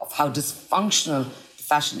breadth of how dysfunctional the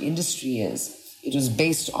fashion industry is. It was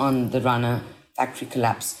based on the Rana factory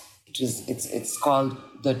collapse. It's called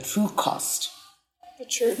The True Cost. The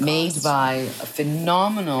True Cost. Made by a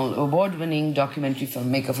phenomenal, award-winning documentary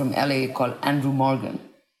filmmaker from LA called Andrew Morgan.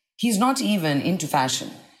 He's not even into fashion,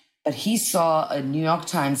 but he saw a New York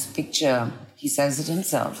Times picture, he says it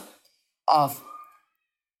himself, of,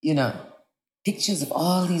 pictures of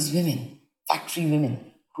all these women, factory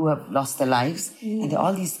women, who have lost their lives, and there are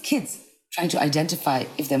all these kids trying to identify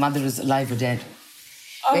if their mother is alive or dead.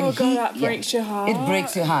 God, that breaks your heart. It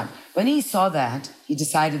breaks your heart. When he saw that, he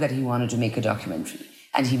decided that he wanted to make a documentary.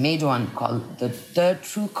 And he made one called The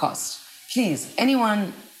True Cost. Please,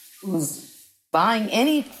 anyone who's buying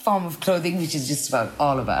any form of clothing, which is just about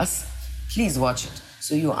all of us, please watch it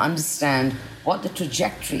so you understand what the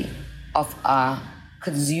trajectory of our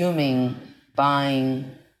consuming, buying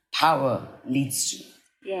power leads to.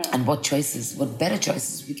 Yeah. And what better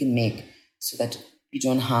choices we can make so that we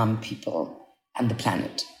don't harm people and the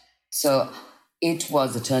planet. So it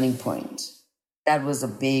was a turning point. That was a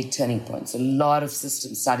big turning point. So a lot of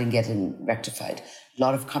systems started getting rectified. A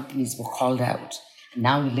lot of companies were called out. And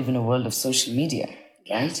now we live in a world of social media,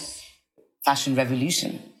 right? Fashion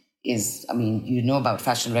Revolution is, you know about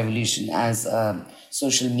Fashion Revolution as a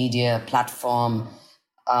social media platform,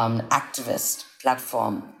 activist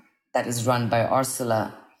platform that is run by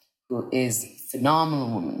Ursula, who is a phenomenal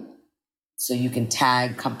woman. So you can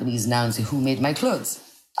tag companies now and say, who made my clothes?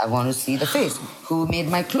 I want to see the face. Who made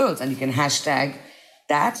my clothes? And you can hashtag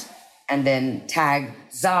that and then tag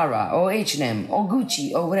Zara or H&M or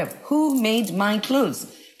Gucci or whatever. Who made my clothes?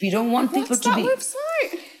 We don't want people to be... What's that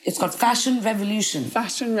website? It's called Fashion Revolution.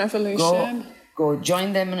 Fashion Revolution. Go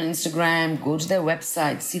join them on Instagram, go to their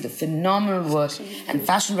website, see the phenomenal work. And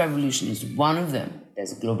Fashion Revolution is one of them.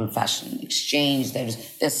 There's a global fashion exchange.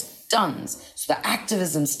 There's tons. So the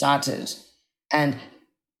activism started. And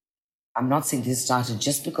I'm not saying this started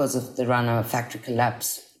just because of the Rana factory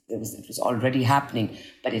collapse. It was already happening,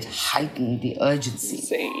 but it heightened the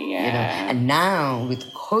urgency. And now with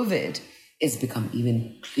COVID, it's become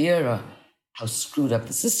even clearer how screwed up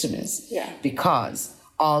the system is. Yeah. Because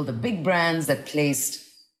all the big brands that placed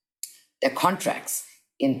their contracts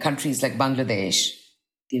in countries like Bangladesh,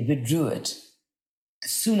 they withdrew it.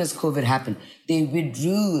 As soon as COVID happened, they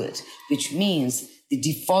withdrew it, which means they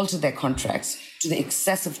defaulted their contracts to the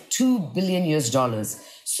excess of $2 billion.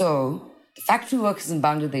 So the factory workers in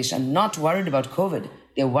Bangladesh are not worried about COVID.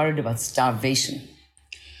 They're worried about starvation.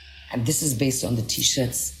 And this is based on the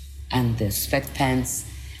T-shirts and the sweatpants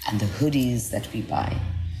and the hoodies that we buy.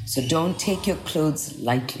 So don't take your clothes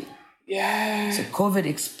lightly. Yeah. So COVID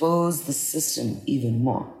exposed the system even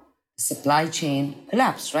more. The supply chain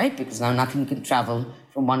collapsed, right? Because now nothing can travel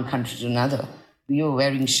from one country to another. You're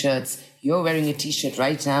wearing shirts. You're wearing a T-shirt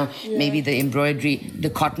right now. Yeah. Maybe the embroidery, the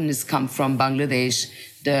cotton has come from Bangladesh.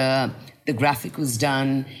 The graphic was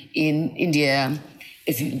done in India.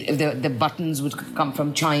 If the buttons would come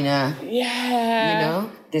from China. Yeah.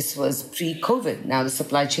 This was pre-COVID. Now the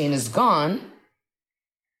supply chain is gone.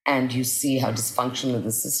 And you see how dysfunctional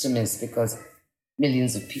the system is because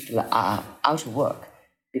millions of people are out of work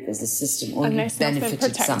because the system only benefited some. And there's nothing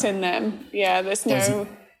protecting them. Yeah,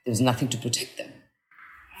 there's nothing to protect them.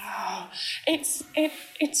 Oh,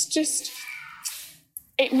 it's just...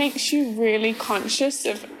 It makes you really conscious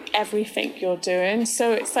of everything you're doing.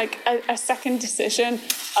 So it's like a second decision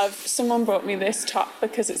of someone brought me this top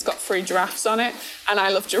because it's got 3 giraffes on it. And I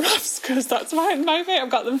love giraffes because that's my favourite.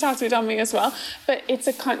 I've got them tattooed on me as well. But it's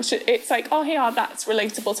like, oh, yeah, that's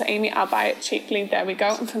relatable to Amy. I'll buy it cheaply. There we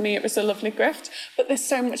go. And for me, it was a lovely gift. But there's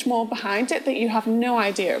so much more behind it that you have no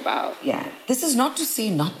idea about. Yeah. This is not to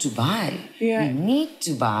say not to buy. Yeah. We need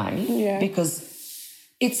to buy because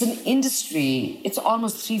it's an industry, it's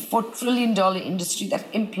almost $3-4 trillion industry that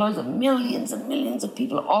employs millions and millions of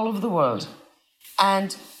people all over the world.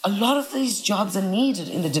 And a lot of these jobs are needed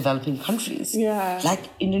in the developing countries. Yeah. Like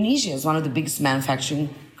Indonesia is one of the biggest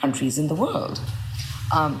manufacturing countries in the world.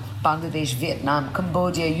 Bangladesh, Vietnam,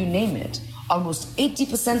 Cambodia, you name it. almost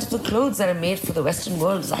 80% of the clothes that are made for the Western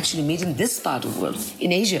world is actually made in this part of the world,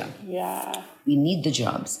 in Asia. Yeah. We need the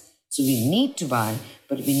jobs. So we need to buy,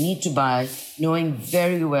 but we need to buy knowing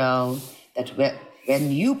very well that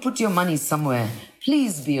when you put your money somewhere,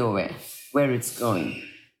 please be aware where it's going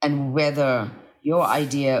and whether your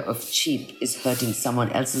idea of cheap is hurting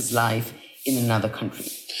someone else's life in another country.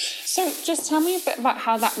 So just tell me a bit about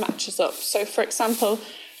how that matches up. So, for example,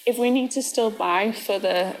 if we need to still buy for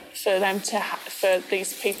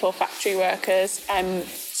these people, factory workers,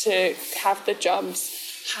 to have the jobs,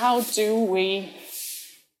 how do we,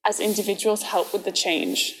 as individuals, help with the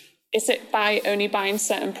change? Is it by only buying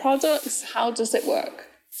certain products? How does it work?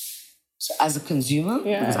 So as a consumer,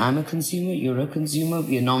 because I'm a consumer, you're a consumer,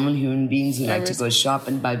 we're normal human beings who like to go shop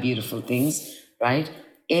and buy beautiful things, right?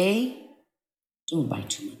 Don't buy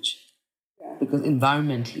too much. Yeah. Because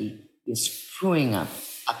environmentally, we're screwing up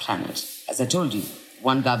our planet. As I told you,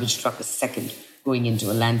 one garbage truck a second going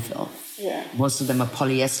into a landfill. Yeah. Most of them are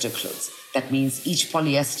polyester clothes. That means each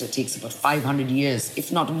polyester takes about 500 years,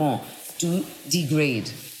 if not more, to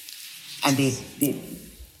degrade. And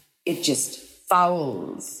it just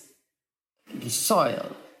fouls the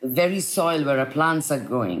soil, the very soil where our plants are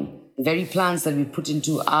growing, the very plants that we put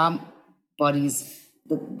into our bodies,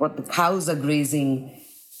 what the cows are grazing.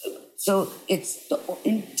 So it's the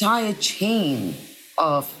entire chain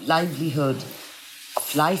of livelihood,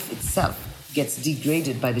 of life itself gets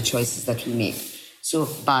degraded by the choices that we make. So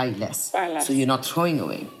buy less. So you're not throwing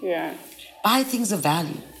away. Yeah. Buy things of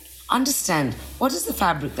value. Understand what is the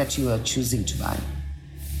fabric that you are choosing to buy.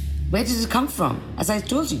 Where did it come from? As I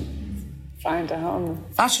told you. Find out.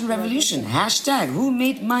 Fashion revolution, hashtag, who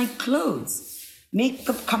made my clothes? Make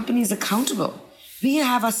the companies accountable. We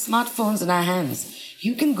have our smartphones in our hands.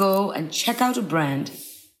 You can go and check out a brand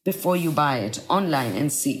before you buy it online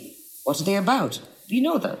and see what are they about. We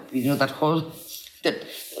know that. We know that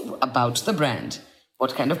about the brand.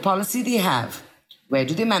 What kind of policy they have. Where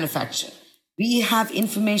do they manufacture? We have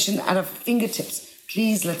information at our fingertips.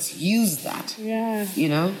 Please, let's use that. Yeah. You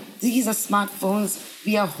know, these are smartphones.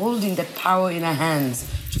 We are holding that power in our hands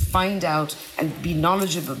to find out and be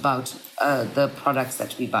knowledgeable about the products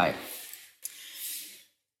that we buy.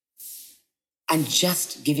 And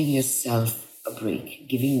just giving yourself a break,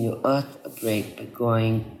 giving your earth a break by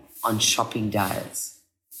going on shopping diets.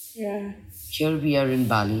 Yeah. Here we are in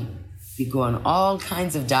Bali. We go on all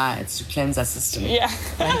kinds of diets to cleanse our system. Yeah,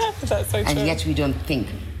 right? That's so true. And yet we don't think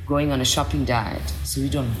going on a shopping diet. So we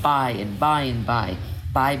don't buy and buy and buy.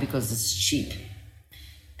 Buy because it's cheap.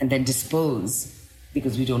 And then dispose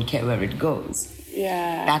because we don't care where it goes.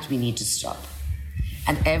 Yeah. That we need to stop.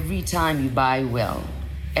 And every time you buy well,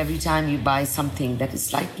 every time you buy something that is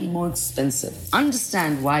slightly more expensive,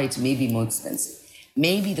 understand why it may be more expensive.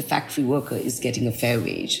 Maybe the factory worker is getting a fair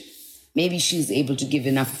wage. Maybe she's able to give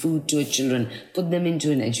enough food to her children, put them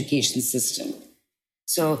into an education system.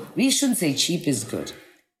 So we shouldn't say cheap is good.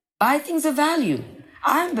 Buy things of value.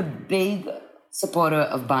 I'm a big supporter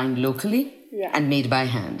of buying locally and made by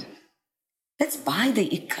hand. Let's buy the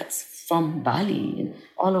ikats from Bali and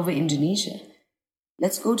all over Indonesia.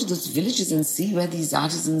 Let's go to those villages and see where these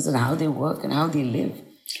artisans and how they work and how they live.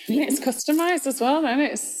 It's customized as well, then.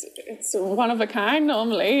 It's one of a kind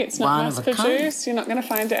normally. It's not mass produced. You're not going to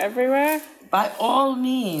find it everywhere. By all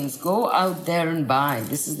means, go out there and buy.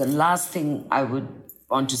 This is the last thing I would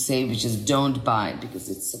want to say, which is don't buy, because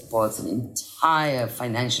it supports an entire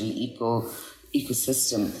financial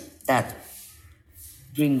ecosystem that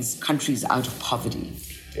brings countries out of poverty.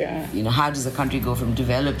 Yeah. You know, how does a country go from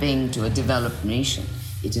developing to a developed nation?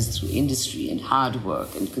 It is through industry and hard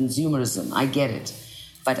work and consumerism. I get it.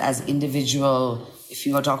 But as individual, if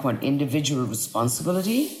you are talking about individual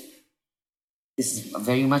responsibility, this is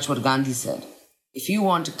very much what Gandhi said. If you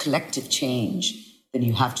want a collective change, then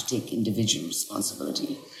you have to take individual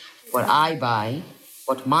responsibility. What I buy,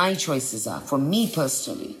 what my choices are, for me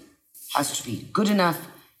personally, has to be good enough.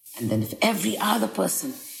 And then if every other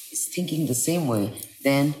person is thinking the same way,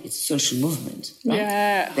 then it's a social movement. Right?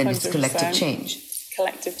 Yeah, 100%. Then it's collective change.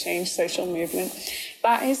 Collective change, social movement.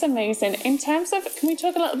 That is amazing. In terms of, can we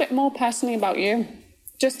talk a little bit more personally about you?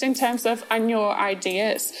 Just in terms of, and your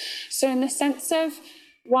ideas. So in the sense of,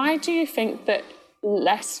 why do you think that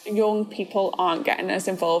less young people aren't getting as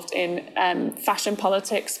involved in fashion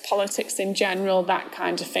politics, politics in general, that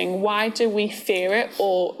kind of thing? Why do we fear it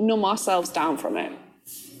or numb ourselves down from it?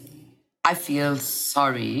 I feel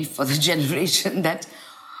sorry for the generation that,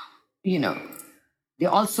 you know, They're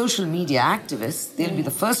all social media activists. They'll be the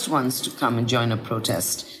first ones to come and join a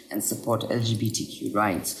protest and support LGBTQ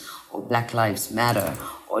rights or Black Lives Matter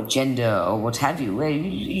or gender or what have you, where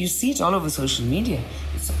you see it all over social media.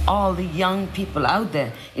 It's all the young people out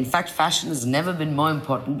there. In fact, fashion has never been more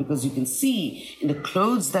important because you can see in the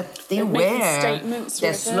clothes that they wear,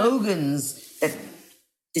 their slogans, that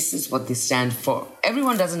this is what they stand for.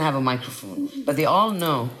 Everyone doesn't have a microphone, but they all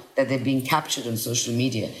know that they're being captured on social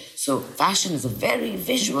media. So fashion is a very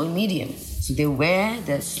visual medium. So they wear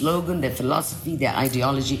their slogan, their philosophy, their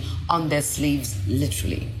ideology on their sleeves,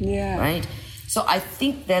 literally. Yeah. Right? So I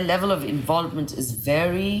think their level of involvement is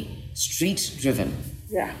very street-driven.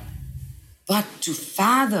 Yeah. But to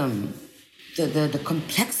fathom the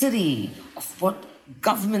complexity of what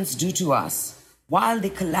governments do to us while they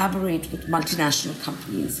collaborate with multinational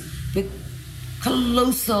companies, with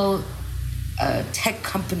colossal tech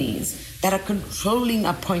companies that are controlling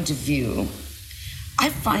our point of view, I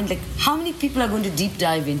find, like, how many people are going to deep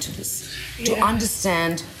dive into this to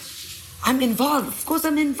understand I'm involved? Of course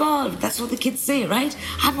I'm involved. That's what the kids say, right?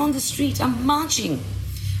 I'm on the street. I'm marching.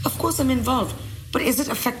 Of course I'm involved. But is it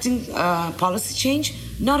affecting policy change?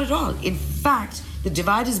 Not at all. In fact, the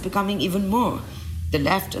divide is becoming even more. The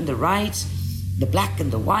left and the right, the black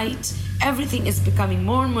and the white, everything is becoming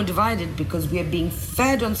more and more divided because we are being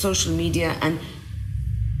fed on social media, and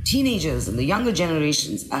teenagers and the younger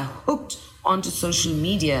generations are hooked onto social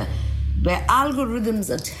media where algorithms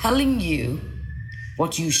are telling you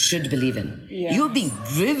what you should believe in. Yes. You're being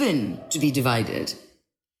driven to be divided.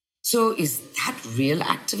 So is that real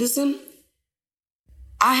activism?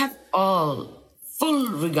 I have all full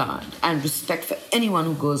regard and respect for anyone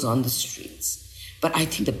who goes on the streets. But I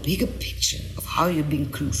think the bigger picture of how you're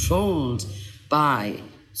being controlled by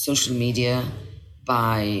social media,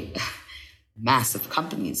 by massive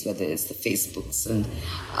companies, whether it's the Facebooks and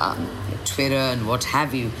Twitter and what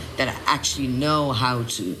have you, that actually know how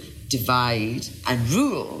to divide and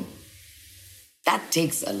rule, that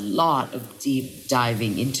takes a lot of deep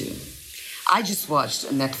diving into. I just watched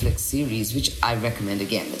a Netflix series, which I recommend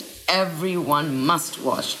again, that everyone must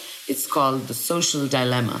watch. It's called The Social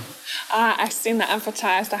Dilemma. I've seen that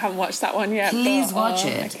advertised. I haven't watched that one yet. Please watch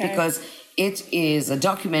it, because it is a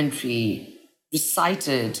documentary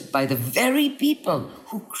recited by the very people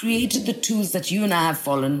who created the tools that you and I have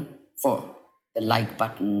fallen for. The like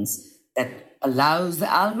buttons that allows the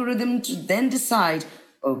algorithm to then decide,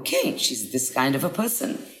 okay, she's this kind of a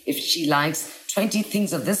person. If she likes 20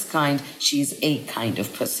 things of this kind, she's a kind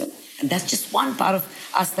of person. And that's just one part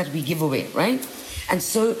of us that we give away, right? And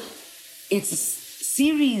so it's a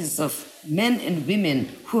series of men and women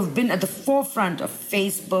who have been at the forefront of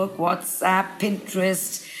Facebook, WhatsApp,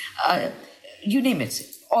 Pinterest, you name it,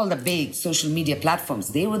 all the big social media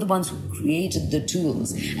platforms. They were the ones who created the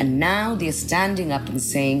tools. And now they're standing up and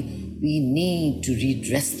saying, we need to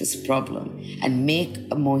redress this problem and make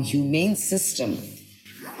a more humane system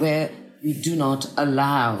where we do not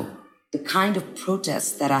allow the kind of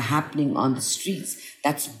protests that are happening on the streets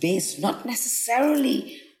that's based not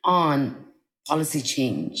necessarily on policy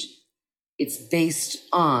change. It's based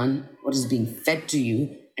on what is being fed to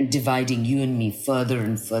you and dividing you and me further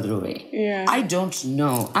and further away. Yeah. I don't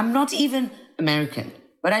know. I'm not even American,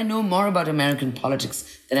 but I know more about American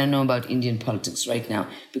politics than I know about Indian politics right now,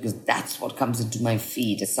 because that's what comes into my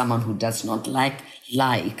feed as someone who does not like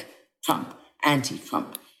Trump,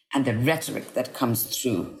 anti-Trump, and the rhetoric that comes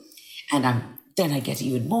through. And then I get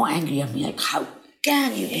even more angry. I'm like, how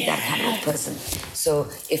can you be that kind of person? So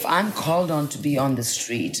if I'm called on to be on the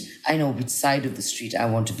street, I know which side of the street I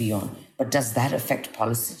want to be on. But does that affect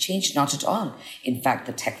policy change? Not at all. In fact,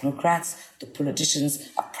 the technocrats, the politicians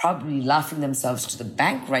are probably laughing themselves to the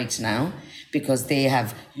bank right now because they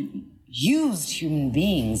have used human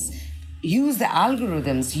beings, used the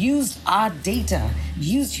algorithms, used our data,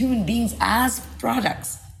 used human beings as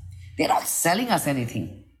products. They're not selling us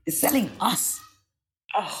anything. They're selling us.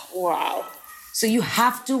 Oh, wow. So you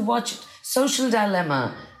have to watch it. Social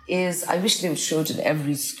Dilemma is, I wish they would show it at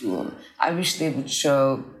every school. I wish they would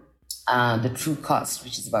show The True Cost,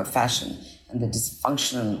 which is about fashion and the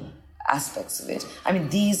dysfunctional aspects of it. I mean,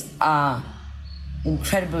 these are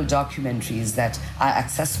incredible documentaries that are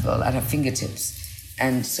accessible at our fingertips.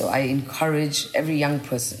 And so I encourage every young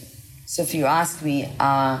person. So if you ask me,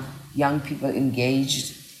 are young people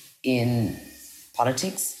engaged in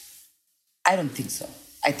politics? I don't think so.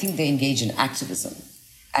 I think they engage in activism.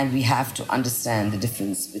 And we have to understand the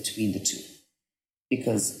difference between the two.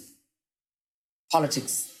 Because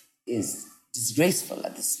politics is disgraceful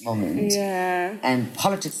at this moment. Yeah. And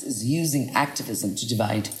politics is using activism to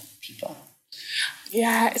divide people.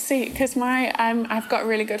 Yeah, see, because I've got a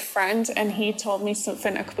really good friend, and he told me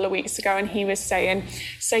something a couple of weeks ago, and he was saying,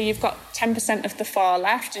 so you've got 10% of the far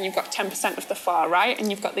left, and you've got 10% of the far right, and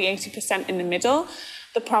you've got the 80% in the middle.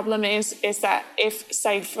 The problem is that if,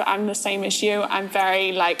 say, I'm the same as you, I'm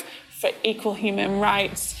very, like, for equal human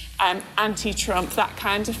rights, anti-Trump, that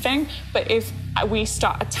kind of thing. But if we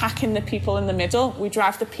start attacking the people in the middle, we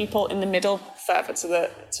drive the people in the middle further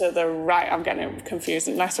to the right. I'm getting confused,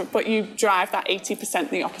 but you drive that 80%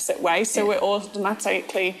 the opposite way. So we're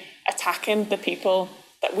automatically attacking the people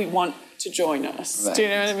that we want to join us. Right. Do you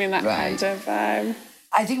know what I mean? That kind of vibe.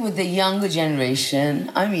 I think with the younger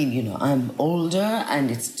generation, I mean, you know, I'm older,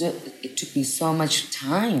 and it took me so much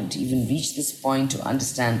time to even reach this point to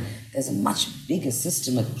understand there's a much bigger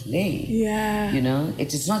system at play. Yeah. You know,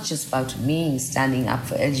 it is not just about me standing up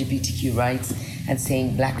for LGBTQ rights and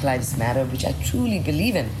saying Black Lives Matter, which I truly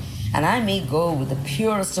believe in. And I may go with the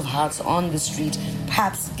purest of hearts on the street,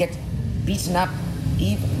 perhaps get beaten up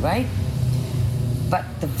even, right? But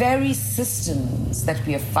the very systems that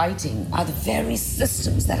we are fighting are the very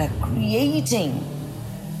systems that are creating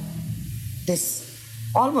this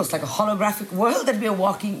almost like a holographic world that we are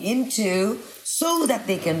walking into so that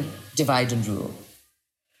they can divide and rule.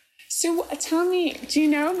 So tell me, do you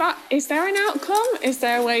know about, is there an outcome? Is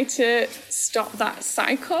there a way to stop that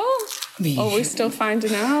cycle? Or are we still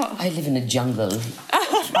finding out? I live in a jungle,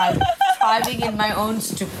 thriving in my own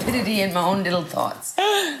stupidity and my own little thoughts.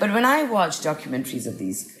 But when I watch documentaries of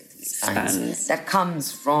these kinds, that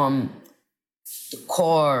comes from the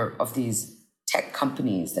core of these tech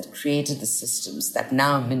companies that created the systems that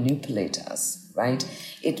now manipulate us, right?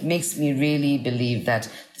 It makes me really believe that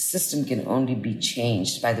the system can only be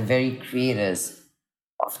changed by the very creators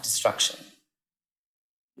of destruction.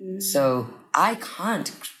 So I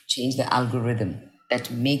can't change the algorithm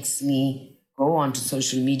that makes me go onto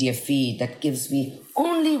social media feed that gives me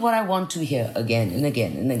only what I want to hear again and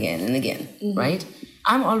again and again and again, right?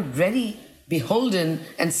 I'm already beholden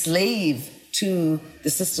and slave to the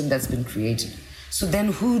system that's been created. So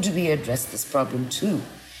then who do we address this problem to?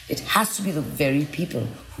 It has to be the very people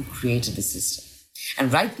who created the system.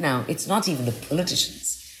 And right now, it's not even the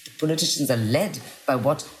politicians. The politicians are led by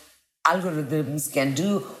what algorithms can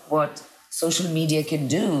do, what social media can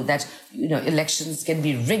do, that, you know, elections can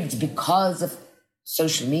be rigged because of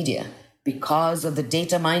social media, because of the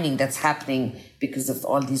data mining that's happening, because of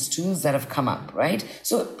all these tools that have come up, right?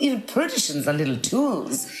 So even politicians are little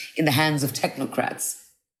tools in the hands of technocrats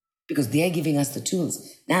because they're giving us the tools.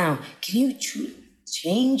 Now, can you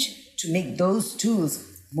change to make those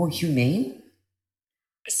tools more humane?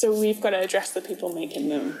 So we've got to address the people making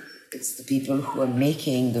them. It's the people who are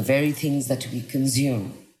making the very things that we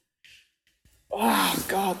consume. Oh,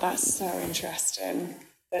 God, that's so interesting.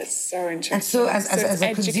 That's so interesting. And so as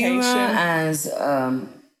a consumer, as a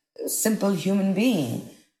simple human being,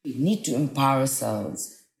 we need to empower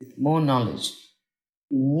ourselves with more knowledge.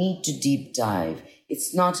 We need to deep dive.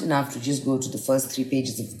 It's not enough to just go to the first 3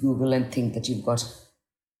 pages of Google and think that you've got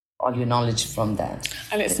all your knowledge from that.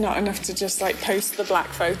 And it's not enough to just like post the black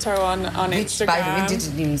photo on Instagram. Which, by the way,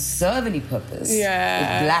 didn't even serve any purpose.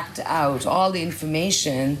 Yeah. It blacked out all the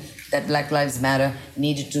information that Black Lives Matter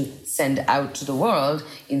needed to send out to the world.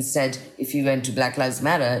 Instead, if you went to Black Lives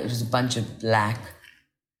Matter, it was a bunch of black,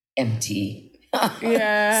 empty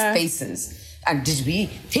spaces. And did we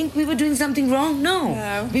think we were doing something wrong?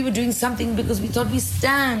 No. We were doing something because we thought we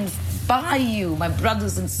stand by you, my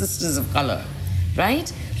brothers and sisters of color.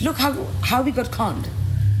 Right? Look how we got conned.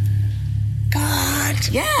 God.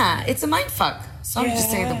 Yeah, it's a mindfuck. Sorry to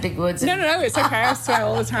say the big words. No, it's okay. I swear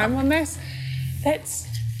all the time on this.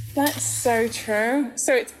 That's so true.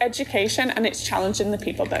 So it's education and it's challenging the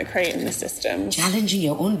people that are creating the system. Challenging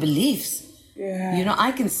your own beliefs. Yeah. You know,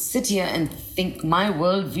 I can sit here and think my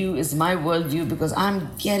worldview is my worldview because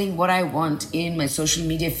I'm getting what I want in my social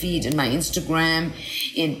media feed, in my Instagram,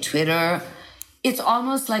 in Twitter. It's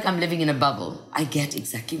almost like I'm living in a bubble. I get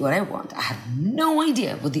exactly what I want. I have no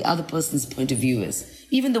idea what the other person's point of view is.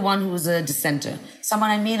 Even the one who's a dissenter, someone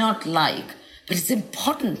I may not like. But it's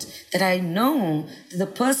important that I know that the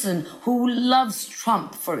person who loves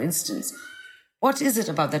Trump, for instance, what is it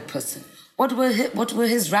about that person? What were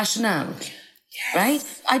his rationale? Yes.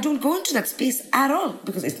 Right? I don't go into that space at all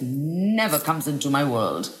because it never comes into my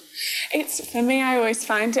world. It's, for me, I always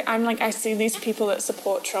find it, I'm like, I see these people that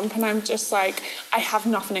support Trump and I'm just like, I have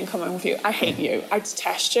nothing in common with you. I hate you. I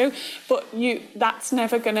detest you. But that's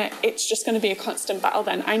never gonna, it's just gonna be a constant battle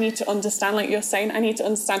then. I need to understand, like you're saying, I need to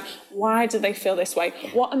understand why do they feel this way?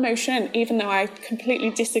 What emotion, even though I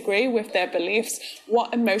completely disagree with their beliefs,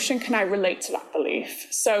 what emotion can I relate to that belief?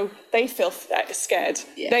 So they feel scared.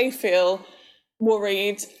 Yeah. They feel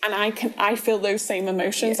worried, and I feel those same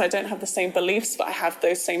emotions. I don't have the same beliefs, but I have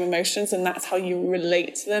those same emotions, and that's how you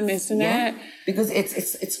relate to them, isn't it? Because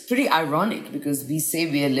it's pretty ironic, because we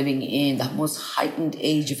say we are living in the most heightened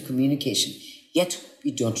age of communication, yet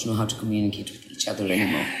we don't know how to communicate with each other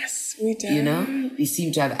anymore. Yes, we don't. You know, we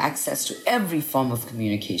seem to have access to every form of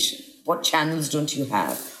communication. What channels don't you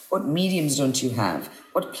have? What mediums don't you have?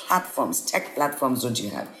 What platforms, tech platforms don't you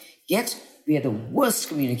have? Yet we are the worst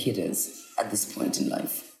communicators at this point in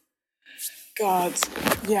life. God,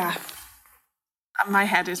 yeah. My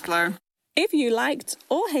head is blown. If you liked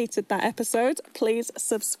or hated that episode, please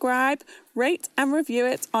subscribe, rate and review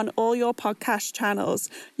it on all your podcast channels.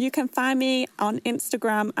 You can find me on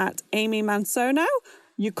Instagram at Amy Mansono.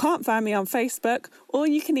 You can't find me on Facebook, or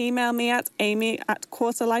you can email me at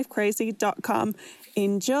amy@quarterlifecrazy.com.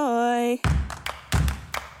 Enjoy!